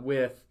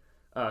with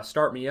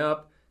Start Me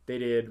Up. They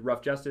did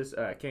Rough Justice,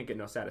 Can't Get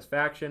No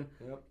Satisfaction.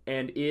 Yep.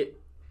 And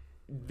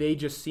they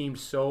just seemed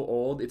so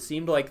old. It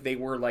seemed like they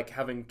were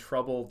having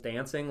trouble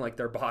dancing,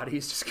 their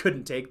bodies just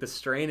couldn't take the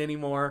strain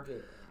anymore.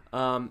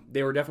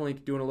 They were definitely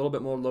doing a little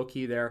bit more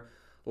low-key there.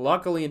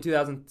 Luckily, in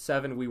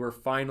 2007, we were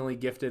finally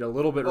gifted a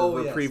little bit of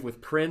reprieve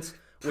with Prince,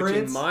 which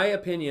in my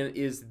opinion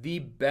is the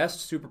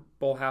best Super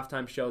Bowl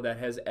halftime show that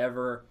has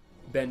ever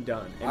been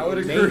done. And I would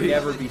it agree. may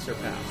never be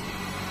surpassed.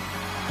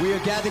 We are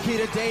gathered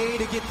here today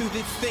to get through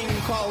this thing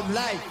called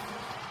life.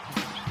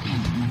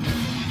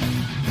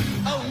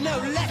 Oh no,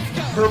 let's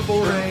go!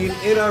 Purple Rain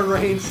in a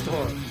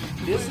rainstorm.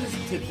 This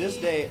is, to this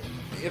day,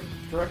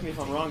 correct me if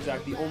I'm wrong,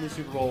 Zach, the only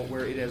Super Bowl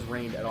where it has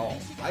rained at all.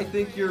 I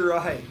think you're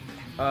right.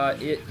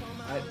 I'd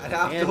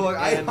have to look.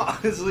 I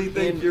honestly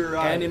think you're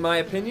right. And in my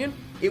opinion,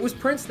 it was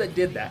Prince that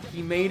did that.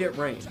 He made it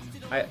rain.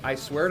 I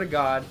swear to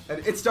God.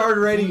 And it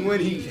started raining when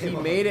he came He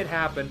on. made it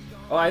happen.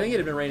 Oh, I think it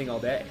had been raining all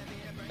day.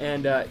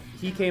 And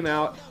he came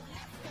out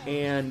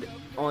and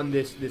on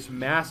this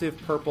massive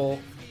purple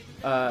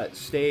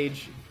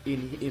stage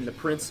in the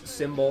Prince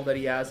symbol that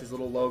he has, his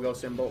little logo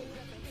symbol,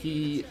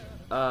 he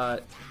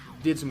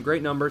did some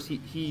great numbers.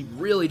 He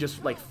really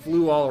just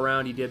flew all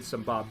around. He did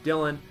some Bob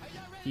Dylan.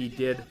 He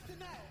did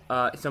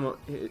some of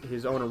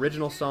his own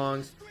original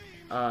songs.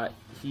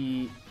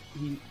 He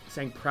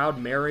sang Proud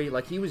Mary.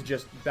 He was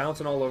just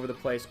bouncing all over the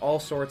place. All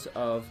sorts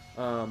of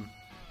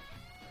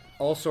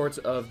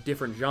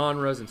different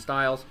genres and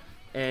styles.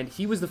 And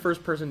he was the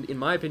first person, in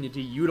my opinion,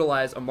 to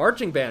utilize a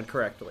marching band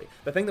correctly.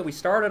 The thing that we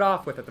started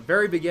off with at the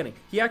very beginning.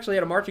 He actually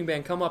had a marching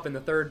band come up in the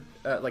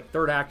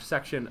third act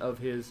section of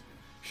his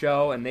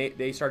show, and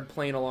they started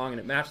playing along, and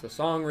it matched the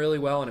song really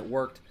well, and it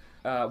worked.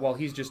 While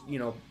he's just,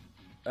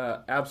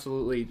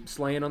 absolutely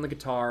slaying on the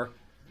guitar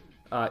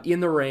in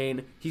the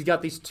rain. He's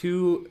got these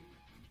two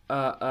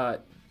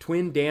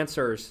twin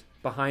dancers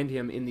behind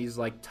him in these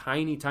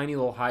tiny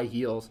little high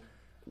heels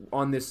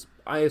on this,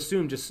 I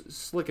assume, just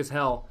slick as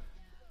hell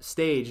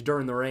stage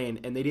during the rain,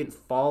 and they didn't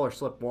fall or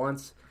slip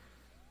once.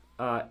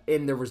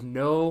 And there was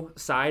no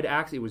side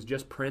acts. It was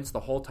just Prince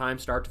the whole time,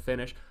 start to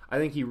finish. I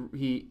think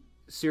he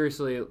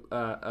seriously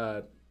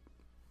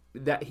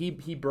that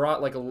he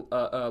brought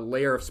a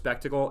layer of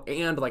spectacle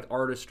and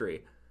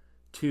artistry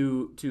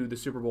to the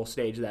Super Bowl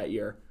stage that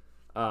year,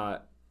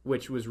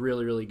 which was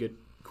really, really good,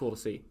 cool to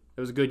see. It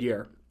was a good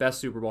year.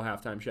 Best Super Bowl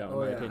halftime show, in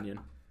my opinion.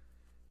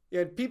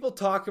 Yeah, and people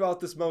talk about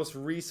this most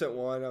recent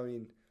one. I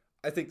mean,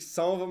 I think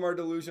some of them are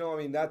delusional. I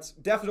mean, that's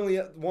definitely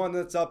one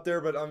that's up there.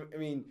 But, I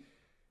mean,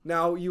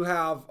 now you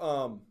have,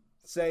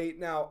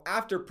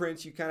 after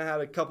Prince, you kind of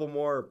had a couple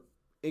more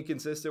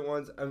inconsistent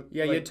ones.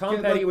 Yeah, you had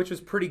Tom Petty, which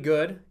was pretty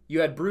good. You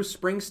had Bruce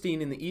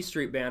Springsteen in the E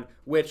Street Band,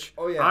 which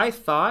I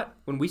thought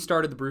when we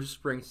started the Bruce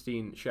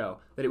Springsteen show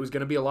that it was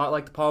going to be a lot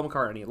like the Paul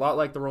McCartney, a lot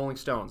like the Rolling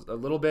Stones, a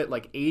little bit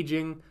like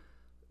aging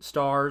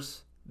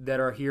stars that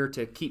are here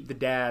to keep the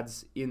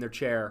dads in their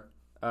chair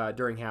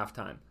during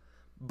halftime.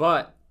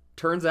 But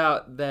turns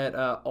out that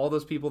all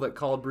those people that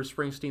called Bruce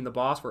Springsteen the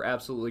boss were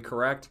absolutely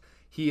correct.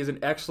 He is an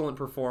excellent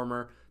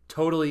performer,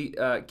 totally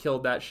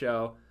killed that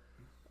show.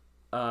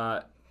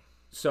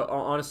 So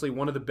honestly,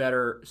 one of the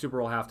better Super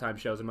Bowl halftime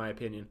shows in my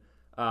opinion.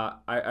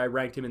 I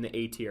ranked him in the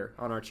A tier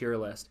on our tier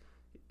list.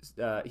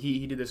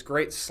 He did this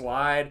great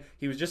slide.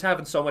 He was just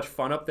having so much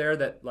fun up there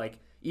that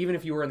even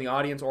if you were in the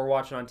audience or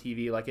watching on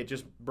TV, it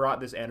just brought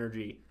this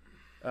energy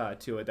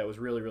to it that was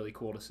really, really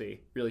cool to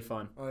see. Really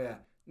fun. Oh yeah.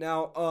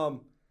 Now, of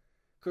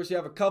course, you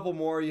have a couple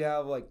more. You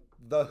have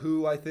The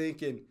Who, I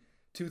think, in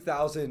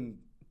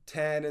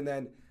 2010, and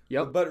then.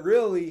 Yep. But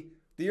really,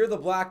 the year the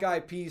Black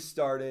Eyed Peas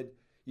started,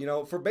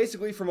 for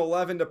basically from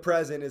 11 to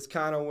present is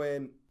kind of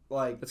when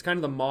it's kind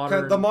of the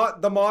modern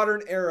the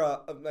modern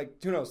era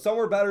of some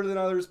were better than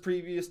others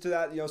previous to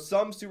that.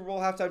 Some Super Bowl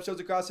halftime shows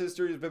across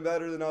history have been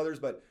better than others,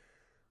 but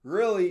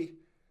really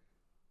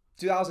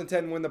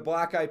 2010 when the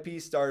Black Eyed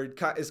Peas started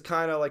is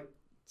kind of like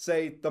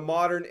say the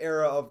modern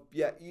era of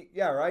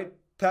right,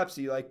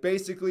 Pepsi,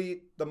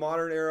 basically the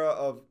modern era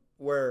of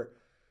where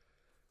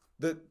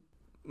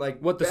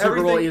what the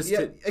Super Bowl is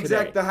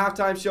exactly, the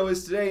halftime show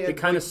is today, and it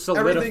kind of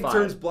solidified. Everything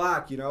turns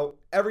black,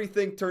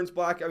 everything turns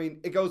black. I mean,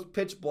 it goes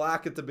pitch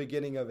black at the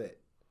beginning of it.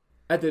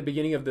 At the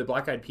beginning of the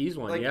Black Eyed Peas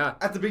one, yeah.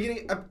 At the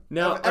beginning of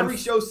every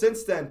show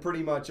since then,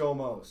 pretty much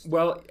almost.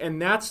 Well,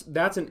 and that's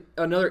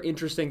another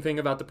interesting thing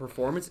about the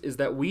performance is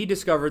that we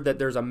discovered that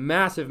there's a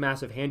massive,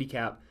 massive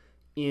handicap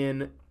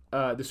in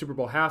the Super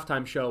Bowl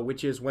halftime show,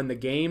 which is when the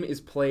game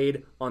is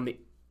played on the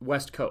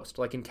West Coast,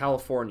 like in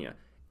California.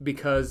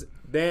 Because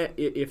then,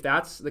 if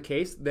that's the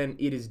case, then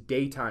it is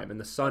daytime and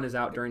the sun is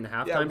out during the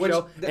halftime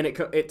show, and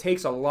it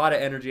takes a lot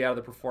of energy out of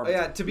the performance.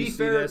 Yeah, to be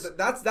fair,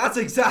 that's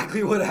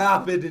exactly what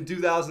happened in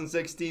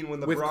 2016 when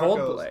the with Broncos.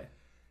 Coldplay.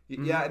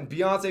 Yeah, and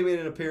Beyonce made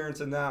an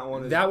appearance in that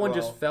one. That one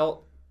just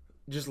felt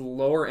just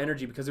lower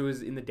energy because it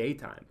was in the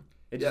daytime.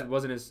 It just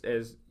wasn't as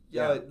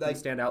didn't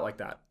stand out like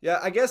that. Yeah,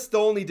 I guess the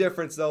only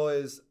difference though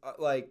is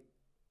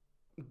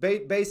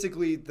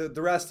basically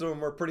the rest of them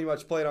were pretty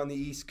much played on the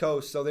East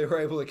Coast, so they were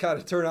able to kind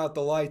of turn out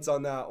the lights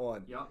on that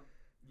one. Yep.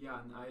 Yeah,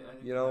 and I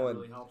think that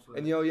really helps with it.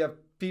 And you have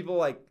people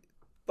like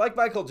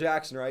Michael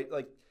Jackson, right?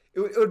 Like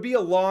it would be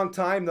a long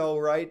time though,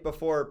 right,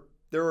 before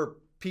there were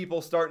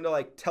people starting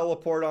to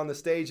teleport on the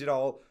stage and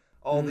all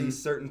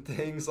these certain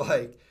things.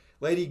 Like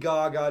Lady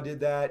Gaga did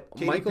that.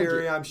 Katy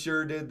Perry, I'm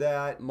sure, did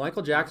that.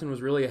 Michael Jackson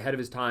was really ahead of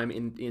his time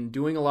in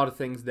doing a lot of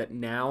things that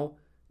now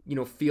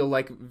feel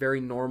like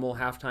very normal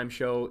halftime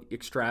show,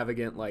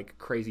 extravagant,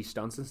 crazy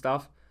stunts and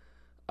stuff.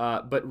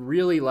 But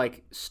really,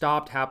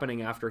 stopped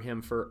happening after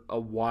him for a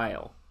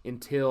while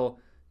until,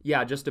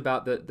 just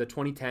about the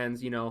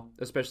 2010s,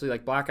 especially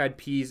Black Eyed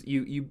Peas.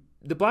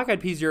 The Black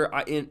Eyed Peas year,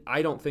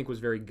 I don't think was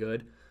very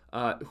good.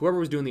 Whoever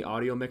was doing the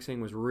audio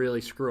mixing was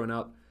really screwing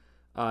up.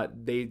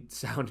 They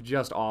sound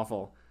just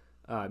awful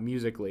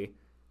musically.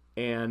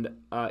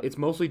 And it's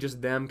mostly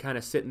just them kind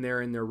of sitting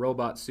there in their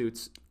robot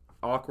suits,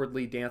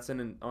 awkwardly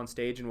dancing on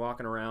stage and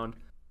walking around.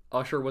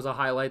 Usher was a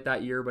highlight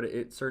that year, but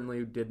it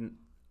certainly didn't.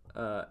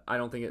 I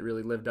don't think it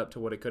really lived up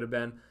to what it could have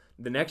been.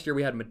 The next year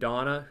we had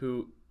Madonna,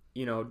 who,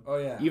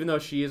 even though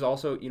she is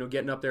also,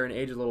 getting up there in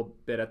age a little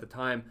bit at the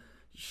time,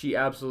 she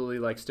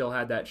absolutely still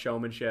had that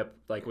showmanship.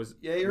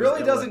 It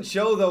really doesn't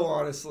show though,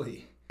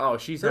 honestly. Oh,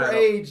 she's her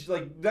age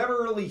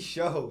never really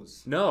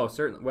shows. No,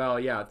 certainly.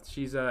 Well, yeah,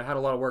 she's had a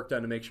lot of work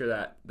done to make sure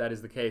that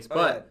is the case.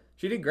 But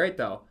she did great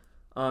though.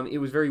 It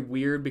was very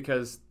weird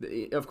because,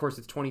 of course,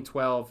 it's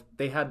 2012.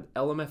 They had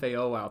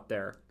LMFAO out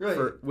there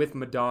with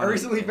Madonna. I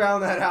recently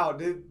found that out.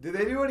 Did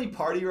they do any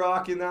party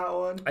rock in that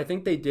one? I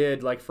think they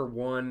did. For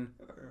one,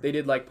 they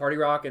did party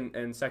rock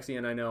and Sexy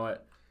and I Know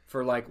It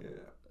for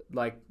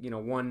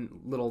 1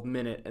 little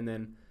minute, and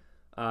then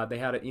they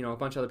had a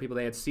bunch of other people.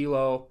 They had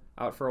CeeLo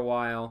out for a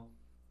while.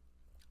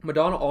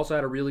 Madonna also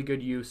had a really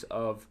good use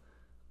of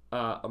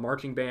a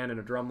marching band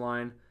and a drum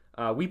line.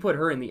 We put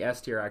her in the S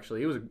tier,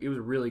 actually. It was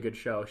a really good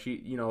show. She,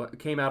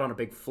 came out on a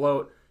big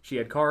float. She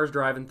had cars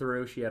driving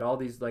through. She had all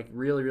these,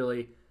 really,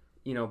 really,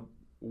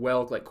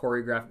 well,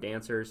 choreographed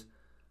dancers.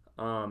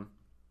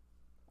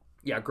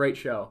 Great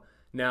show.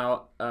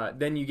 Now,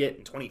 then you get,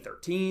 in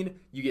 2013,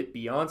 you get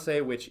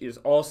Beyonce, which is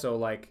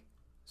also,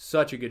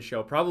 such a good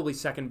show. Probably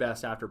second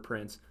best after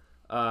Prince.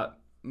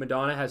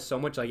 Madonna has so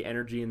much,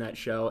 energy in that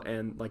show,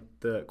 and,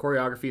 the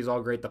choreography is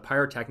all great. The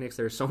pyrotechnics,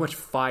 there's so much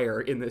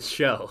fire in this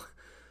show.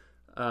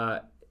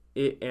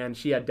 And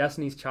she had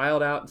Destiny's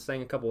Child out and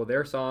sang a couple of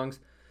their songs.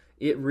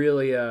 It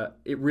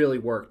really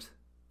worked.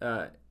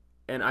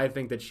 And I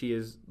think that she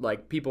is,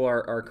 people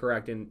are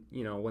correct in,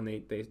 when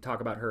they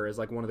talk about her as,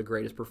 one of the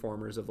greatest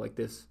performers of,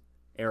 this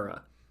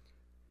era.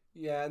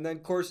 Yeah, and then,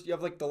 of course, you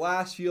have, the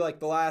last few,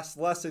 the last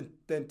less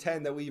than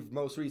 10 that we've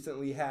most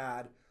recently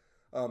had.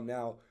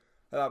 Now,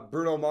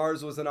 Bruno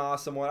Mars was an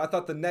awesome one. I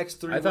thought the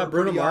next three were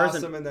pretty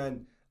awesome, and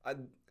then,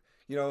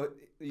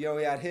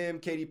 we had him,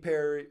 Katy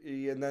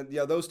Perry, and then,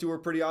 those two were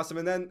pretty awesome.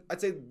 And then I'd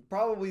say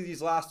probably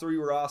these last three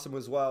were awesome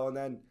as well. And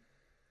then,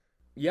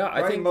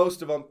 I think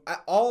most of them,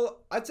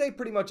 I'd say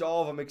pretty much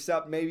all of them,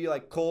 except maybe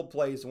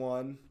Coldplay's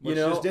one, which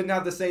just didn't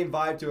have the same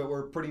vibe to it.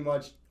 Were pretty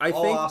much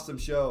awesome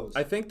shows.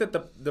 I think that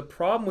the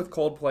problem with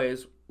Coldplay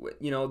is,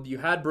 you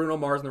had Bruno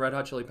Mars and the Red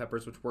Hot Chili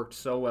Peppers, which worked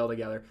so well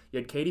together. You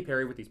had Katy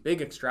Perry with these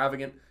big,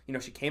 extravagant,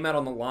 she came out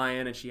on the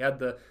Lion, and she had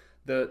the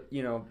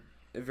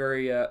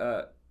very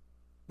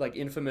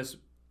infamous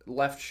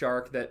left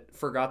shark that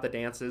forgot the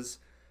dances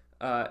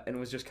and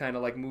was just kind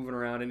of moving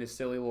around in his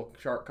silly little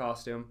shark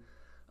costume.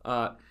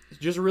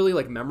 Just a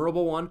really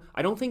memorable one.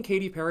 I don't think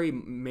Katy Perry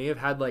may have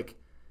had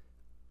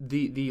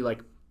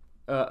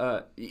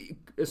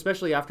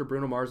especially after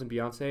Bruno Mars and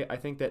Beyonce. I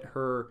think that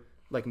her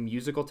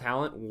musical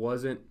talent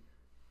wasn't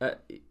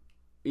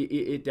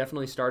it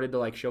definitely started to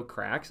like show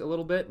cracks a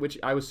little bit, which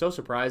I was so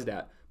surprised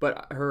at.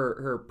 But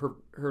her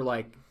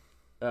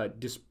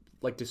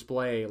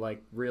display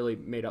like really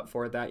made up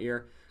for it that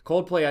year.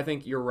 Coldplay, I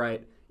think you're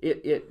right.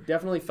 It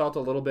definitely felt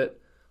a little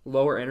bit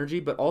lower energy,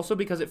 but also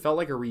because it felt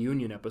like a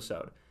reunion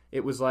episode.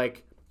 It was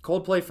like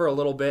Coldplay for a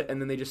little bit,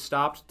 and then they just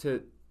stopped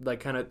to like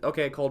kind of,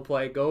 okay,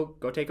 Coldplay, go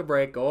take a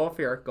break, go off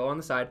here, go on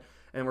the side,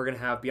 and we're gonna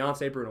have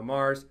Beyonce, Bruno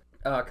Mars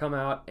come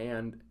out,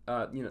 and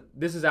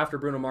this is after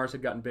Bruno Mars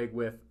had gotten big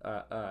with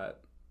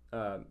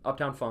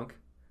Uptown Funk,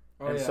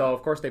 so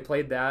of course they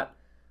played that.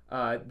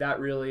 That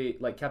really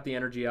like kept the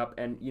energy up,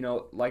 and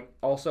like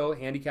also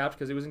handicapped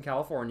because it was in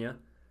California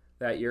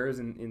that year. It was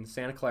in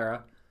Santa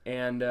Clara,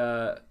 and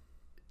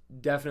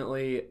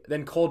definitely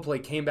then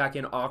Coldplay came back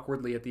in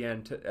awkwardly at the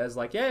end as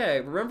like, yeah,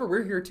 remember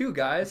we're here too,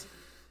 guys.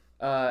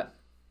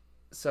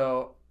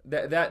 So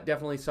that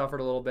definitely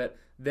suffered a little bit.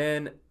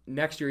 Then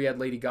next year you had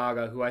Lady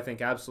Gaga, who I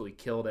think absolutely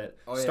killed it.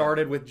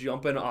 Started with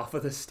jumping off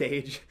of the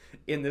stage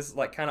in this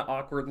like kind of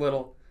awkward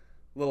little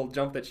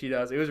jump that she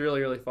does. It was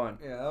really, really fun.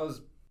 Yeah, that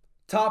was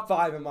top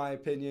 5 in my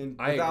opinion,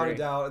 without a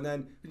doubt. And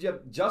then did you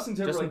have Justin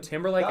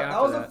Timberlake?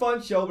 That was a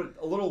fun show, but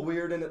a little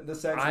weird in the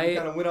sense that he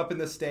kind of went up in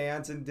the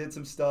stands and did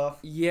some stuff.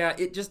 Yeah,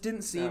 it just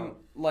didn't seem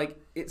like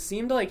it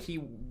seemed like he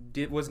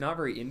was not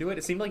very into it.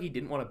 It seemed like he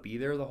didn't want to be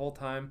there the whole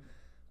time.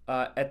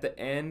 At the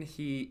end,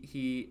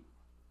 he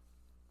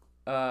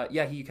kind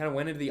of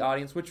went into the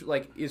audience, which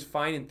like is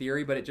fine in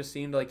theory, but it just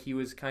seemed like he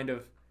was kind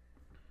of,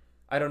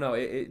 I don't know.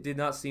 It did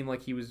not seem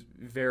like he was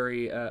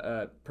very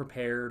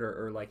prepared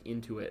or like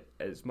into it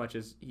as much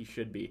as he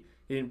should be.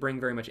 He didn't bring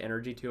very much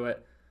energy to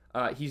it.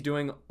 He's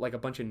doing like a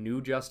bunch of new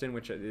Justin,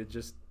 which is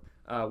just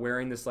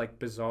wearing this like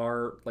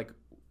bizarre like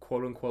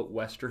quote unquote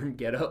Western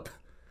getup.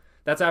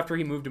 That's after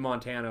he moved to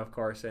Montana, of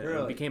course,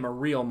 and became a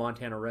real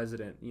Montana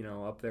resident.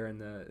 Up there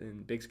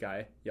in Big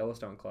Sky,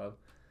 Yellowstone Club.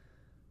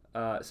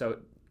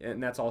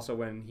 And that's also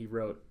when he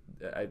wrote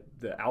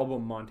the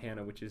album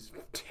Montana, which is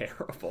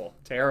terrible.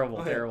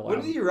 When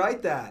did he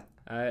write that?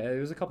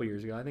 It was a couple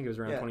years ago. I think it was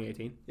around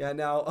 2018. Yeah.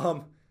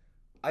 Now,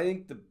 I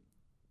think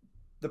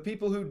the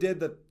people who did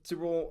the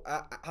Super Bowl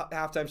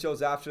halftime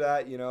shows after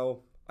that,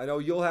 I know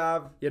you'll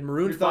have. You had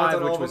Maroon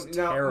 5, which was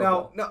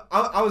terrible. No.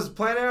 I was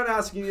planning on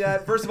asking you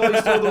that. First of all,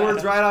 you stole the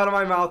words right out of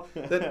my mouth.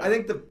 I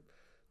think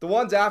the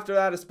ones after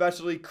that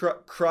especially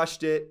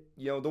crushed it.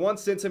 The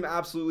ones since him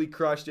absolutely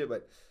crushed it,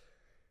 but.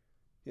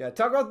 Yeah,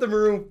 talk about the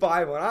Maroon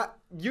 5 one. I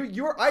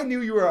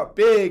knew you were a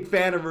big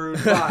fan of Maroon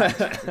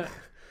 5.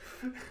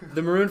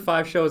 The Maroon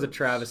 5 show is a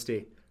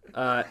travesty.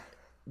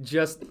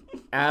 Just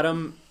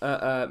Adam,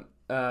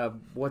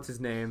 what's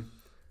his name?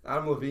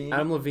 Adam Levine.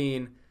 Adam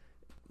Levine,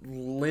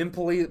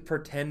 limply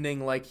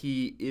pretending like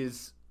he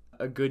is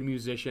a good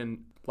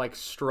musician, like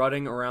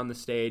strutting around the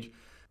stage,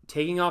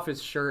 taking off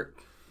his shirt,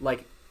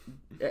 like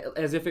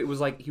as if it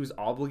was like he was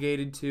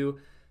obligated to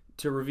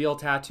reveal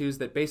tattoos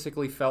that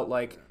basically felt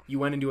like you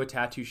went into a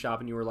tattoo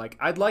shop and you were like,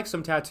 I'd like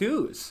some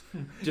tattoos.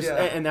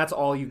 And that's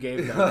all you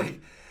gave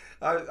them.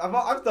 I've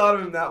thought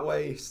of him that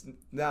way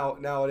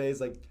nowadays.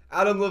 Like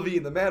Adam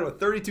Levine, the man with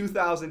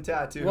 32,000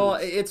 tattoos. Well,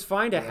 it's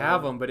fine to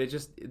have them, but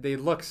they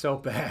look so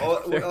bad.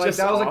 That was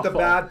like the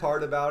bad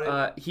part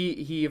about it.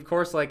 He of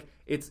course, like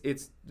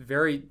it's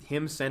very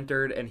him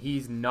centered, and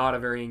he's not a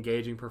very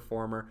engaging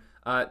performer.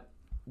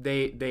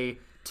 They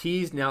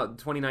teased now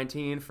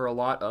 2019 for a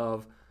lot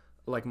of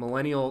like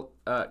millennial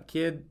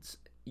kids.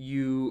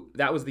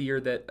 That was the year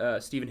that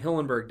Steven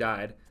Hillenburg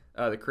died,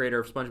 the creator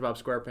of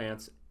SpongeBob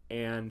SquarePants,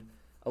 and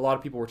a lot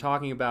of people were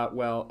talking about,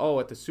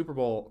 at the Super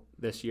Bowl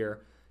this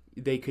year,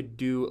 they could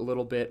do a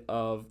little bit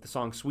of the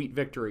song "Sweet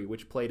Victory,"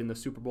 which played in the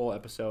Super Bowl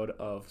episode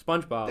of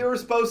SpongeBob. They were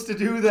supposed to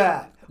do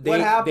that.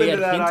 What happened to that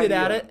idea? They had hinted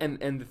at it,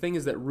 and the thing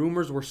is that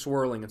rumors were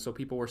swirling, and so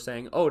people were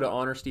saying, to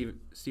honor Steven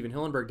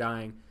Hillenburg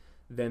dying,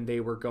 then they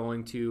were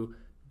going to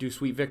do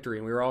 "Sweet Victory,"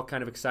 and we were all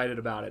kind of excited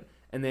about it.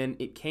 And then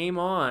it came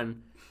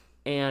on,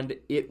 and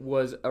it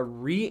was a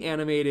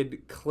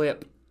reanimated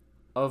clip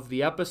of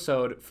the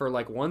episode for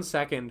like 1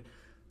 second,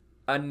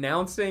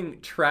 announcing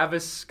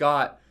Travis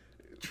Scott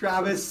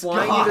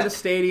flying into the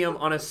stadium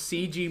on a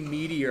CG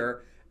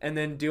meteor, and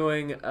then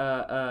doing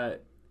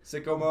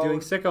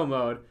sicko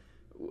mode,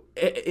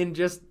 in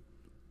just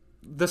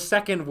the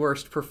second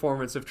worst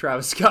performance of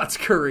Travis Scott's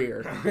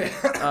career.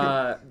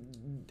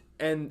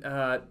 And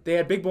they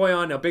had Big Boy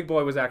on. Now Big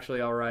Boy was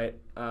actually all right.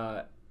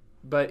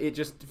 But it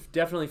just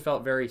definitely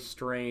felt very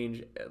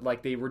strange.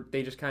 Like they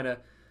just kind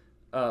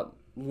of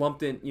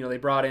lumped in. They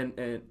brought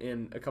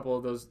in a couple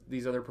of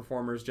these other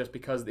performers just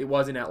because it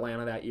was in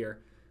Atlanta that year.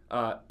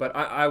 But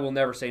I will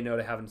never say no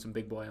to having some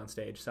Big Boy on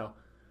stage. So.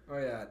 Oh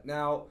yeah.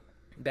 Now.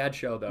 Bad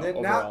show though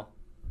overall. Now,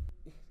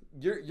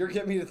 you're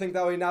getting me to think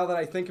that way now that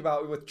I think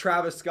about it with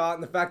Travis Scott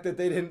and the fact that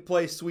they didn't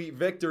play "Sweet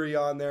Victory"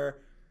 on there.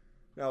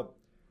 Now.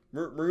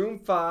 Maroon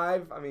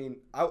 5, I mean,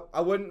 I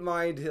wouldn't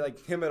mind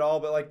like him at all,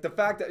 but like the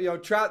fact that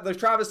the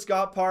Travis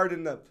Scott part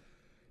and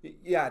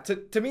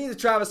to me the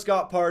Travis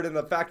Scott part and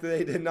the fact that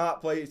they did not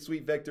play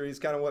 "Sweet Victory" is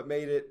kind of what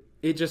made it.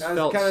 It just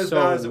felt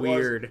so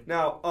weird.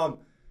 Now,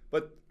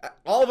 but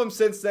all of them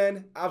since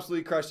then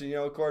absolutely crushed it. You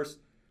know, of course,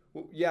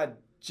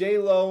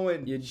 J-Lo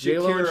and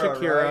J-Lo and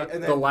Shakira, right?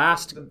 And the then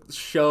last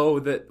show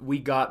that we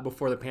got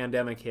before the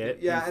pandemic hit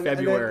in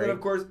February. And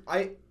of course,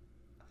 I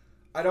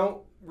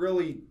don't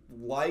really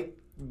like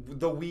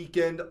The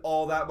Weeknd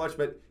all that much,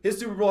 but his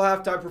Super Bowl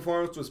halftime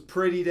performance was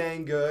pretty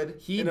dang good.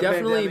 He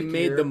definitely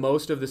made the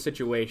most of the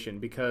situation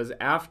because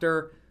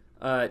after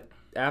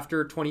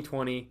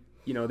 2020,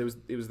 you know,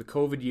 it was the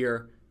COVID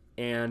year,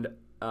 and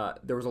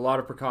there was a lot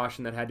of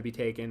precaution that had to be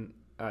taken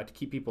to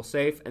keep people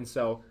safe, and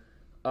so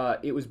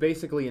it was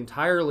basically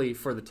entirely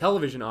for the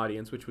television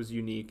audience, which was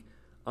unique.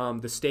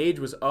 The stage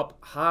was up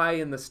high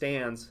in the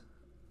stands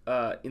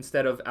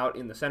instead of out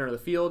in the center of the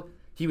field.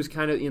 He was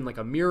kind of in like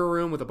a mirror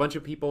room with a bunch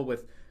of people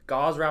with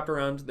gauze wrapped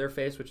around their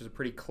face, which is a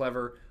pretty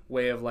clever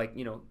way of like,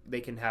 you know,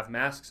 they can have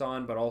masks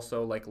on but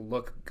also like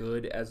look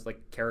good as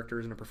like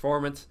characters in a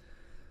performance.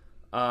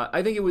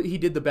 I think he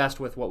did the best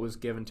with what was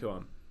given to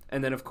him.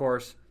 And then of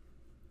course,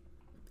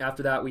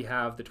 after that we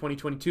have the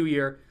 2022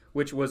 year,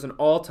 which was an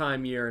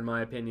all-time year in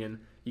my opinion.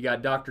 You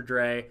got Dr.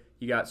 Dre,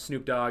 you got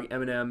Snoop Dogg,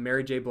 Eminem,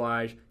 Mary J.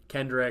 Blige,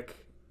 Kendrick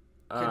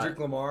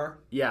Lamar.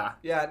 Yeah.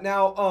 Yeah.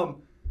 Now,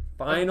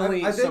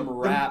 finally, I think some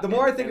rap. The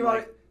more I think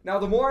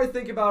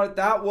about it,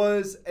 that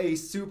was a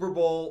Super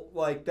Bowl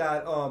like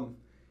that.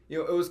 You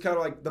know, it was kind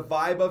of like the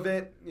vibe of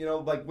it. You know,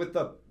 like with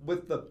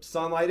the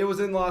sunlight. It was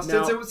in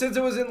since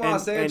it was in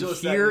Los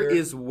Angeles. And here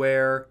is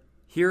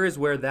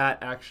where that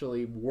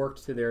actually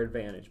worked to their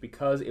advantage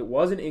because it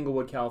was in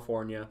Inglewood,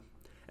 California,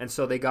 and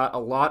so they got a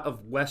lot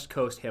of West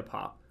Coast hip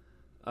hop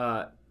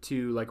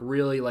to like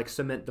really like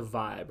cement the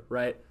vibe,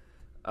 right?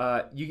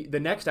 The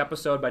next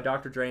episode by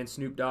Dr. Dre and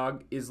Snoop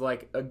Dogg is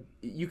like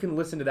you can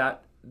listen to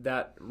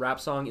that rap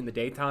song in the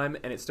daytime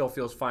and it still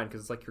feels fine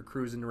because it's like you're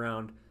cruising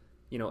around,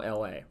 you know,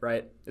 LA,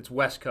 right? It's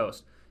West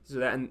Coast.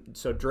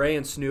 So Dre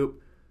and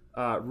Snoop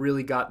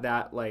really got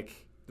that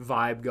like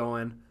vibe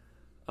going.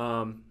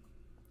 It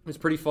was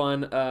pretty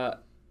fun.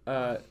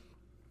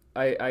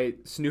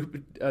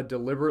 Snoop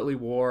deliberately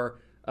wore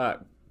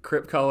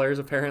Crip colors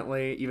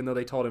apparently, even though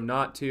they told him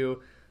not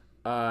to.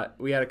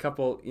 We had a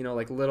couple, you know,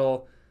 like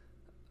little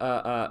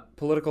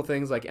political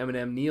things, like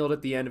Eminem kneeled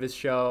at the end of his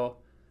show,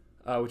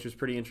 which was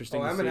pretty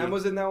interesting. Eminem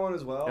was in that one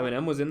as well.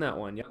 Eminem was in that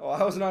one. Yeah. Oh,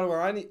 I was not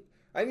aware. I need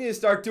to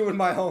start doing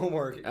my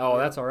homework. Oh,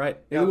 that's all right.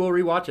 Maybe we'll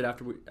rewatch it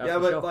after the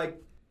show.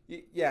 Like,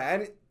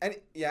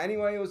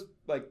 Anyway, it was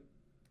like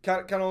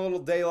kind of a little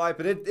daylight,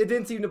 but it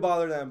didn't seem to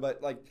bother them.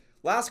 But like,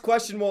 last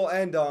question we'll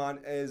end on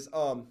is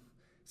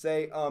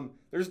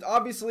there's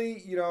obviously,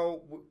 you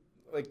know,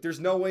 like there's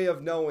no way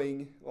of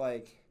knowing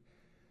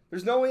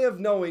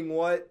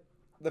what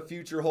the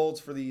future holds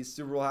for these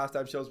Super Bowl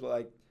halftime shows,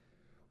 but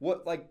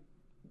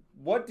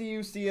what do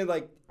you see in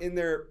that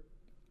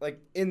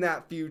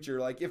future?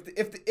 Like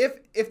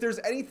if there's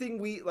anything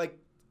we like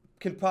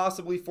can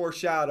possibly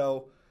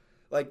foreshadow,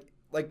 like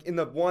in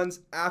the ones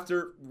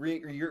after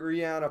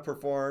Rihanna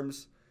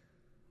performs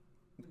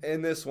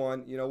in this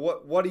one, you know,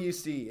 what do you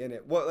see in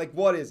it?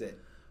 What is it?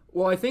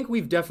 Well, I think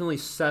we've definitely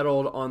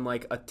settled on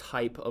like a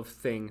type of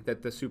thing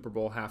that the Super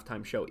Bowl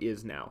halftime show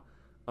is now.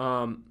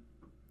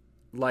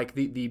 Like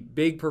the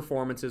big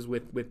performances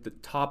with the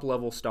top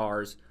level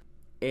stars.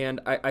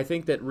 And I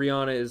think that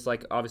Rihanna is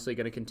like obviously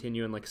going to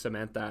continue and like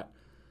cement that.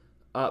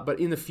 But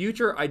in the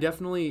future,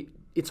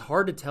 it's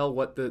hard to tell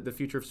what the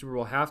future of Super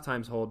Bowl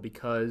halftimes hold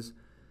because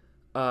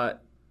I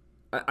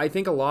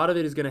think a lot of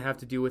it is going to have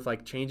to do with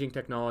like changing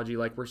technology.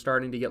 Like we're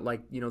starting to get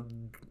like, you know,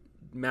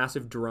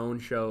 massive drone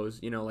shows,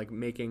 you know, like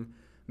making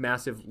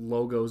massive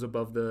logos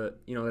above the,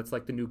 you know, that's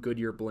like the new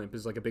Goodyear blimp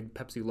is like a big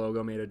Pepsi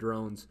logo made of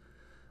drones.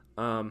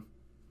 But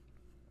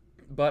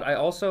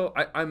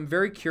I'm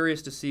very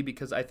curious to see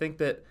because I think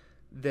that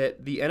the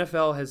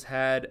NFL has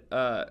had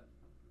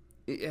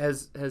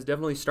has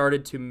definitely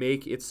started to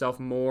make itself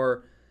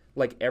more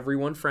like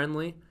everyone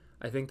friendly.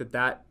 I think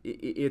that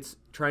it's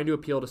trying to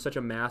appeal to such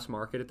a mass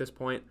market at this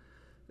point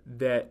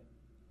that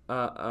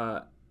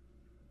the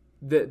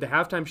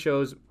halftime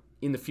shows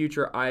in the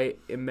future I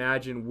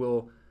imagine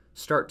will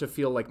start to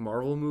feel like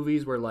Marvel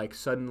movies where like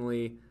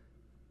suddenly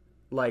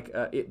like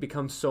it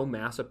becomes so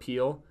mass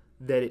appeal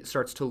that it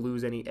starts to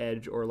lose any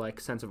edge or like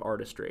sense of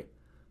artistry.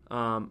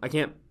 I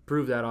can't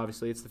prove that,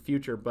 obviously, it's the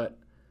future, but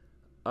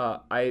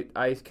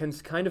I can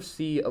kind of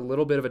see a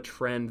little bit of a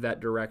trend that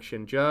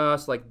direction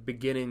just like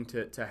beginning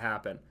to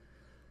happen.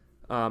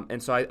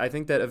 And so I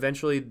think that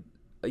eventually,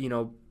 you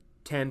know,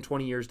 10,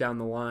 20 years down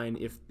the line,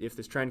 if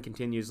this trend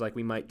continues, like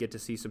we might get to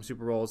see some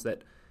Super Bowls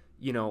that,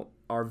 you know,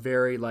 are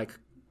very like,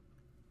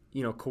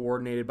 you know,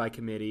 coordinated by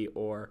committee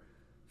or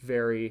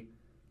very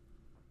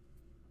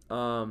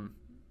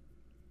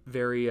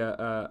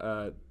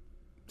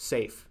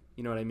safe.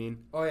 You know what I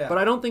mean? Oh, yeah. But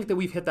I don't think that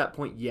we've hit that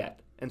point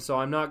yet. And so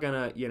I'm not going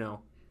to, you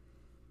know,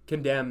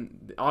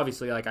 condemn.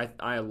 Obviously, like,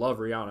 I love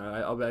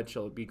Rihanna. I'll bet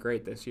she'll be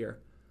great this year.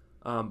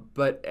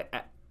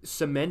 But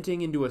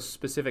cementing into a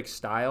specific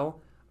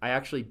style, I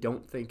actually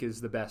don't think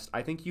is the best.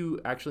 I think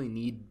you actually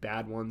need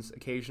bad ones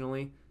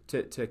occasionally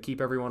to keep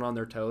everyone on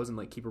their toes and,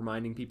 like, keep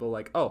reminding people,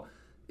 like, oh,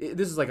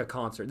 this is like a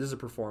concert. This is a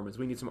performance.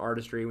 We need some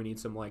artistry. We need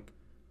some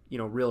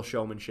real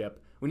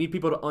showmanship. We need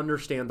people to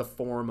understand the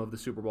form of the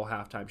Super Bowl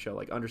halftime show,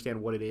 like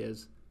understand what it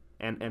is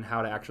and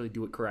how to actually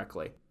do it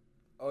correctly.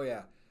 Oh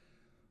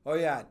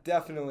yeah,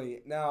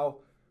 definitely. Now,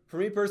 for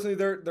me personally,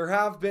 there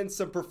have been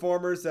some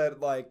performers that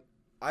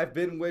I've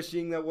been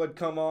wishing that would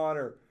come on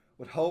or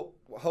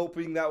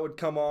hoping that would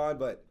come on,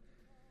 but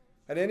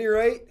at any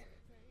rate,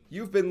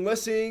 you've been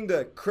listening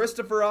to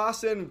Christopher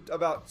Austin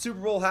about Super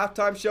Bowl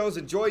halftime shows.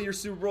 Enjoy your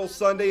Super Bowl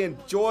Sunday.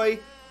 Enjoy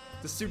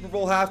the Super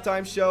Bowl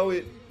halftime show.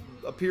 It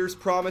appears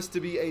promised to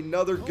be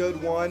another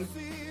good one,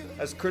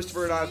 as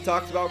Christopher and I have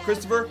talked about.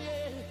 Christopher,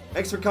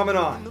 thanks for coming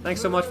on.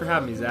 Thanks so much for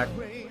having me, Zach.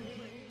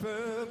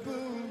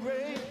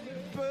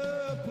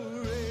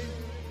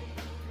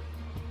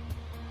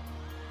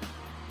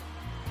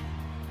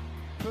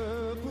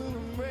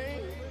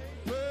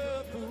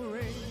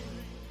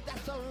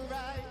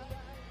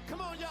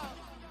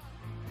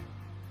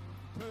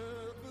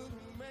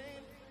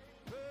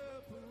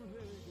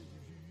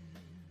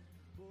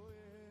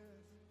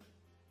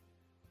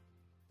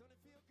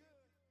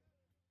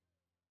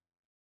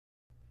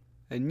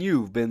 And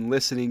you've been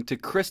listening to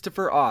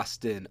Christopher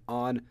Austin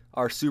on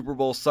our Super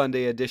Bowl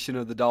Sunday edition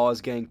of the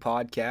Dollas Gang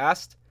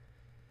podcast.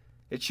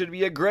 It should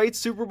be a great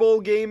Super Bowl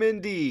game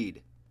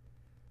indeed.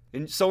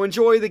 And so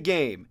enjoy the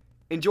game,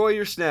 enjoy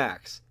your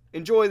snacks,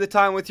 enjoy the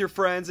time with your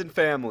friends and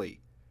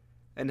family,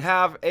 and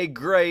have a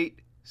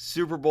great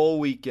Super Bowl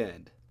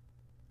weekend.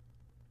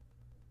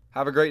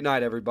 Have a great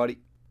night, everybody.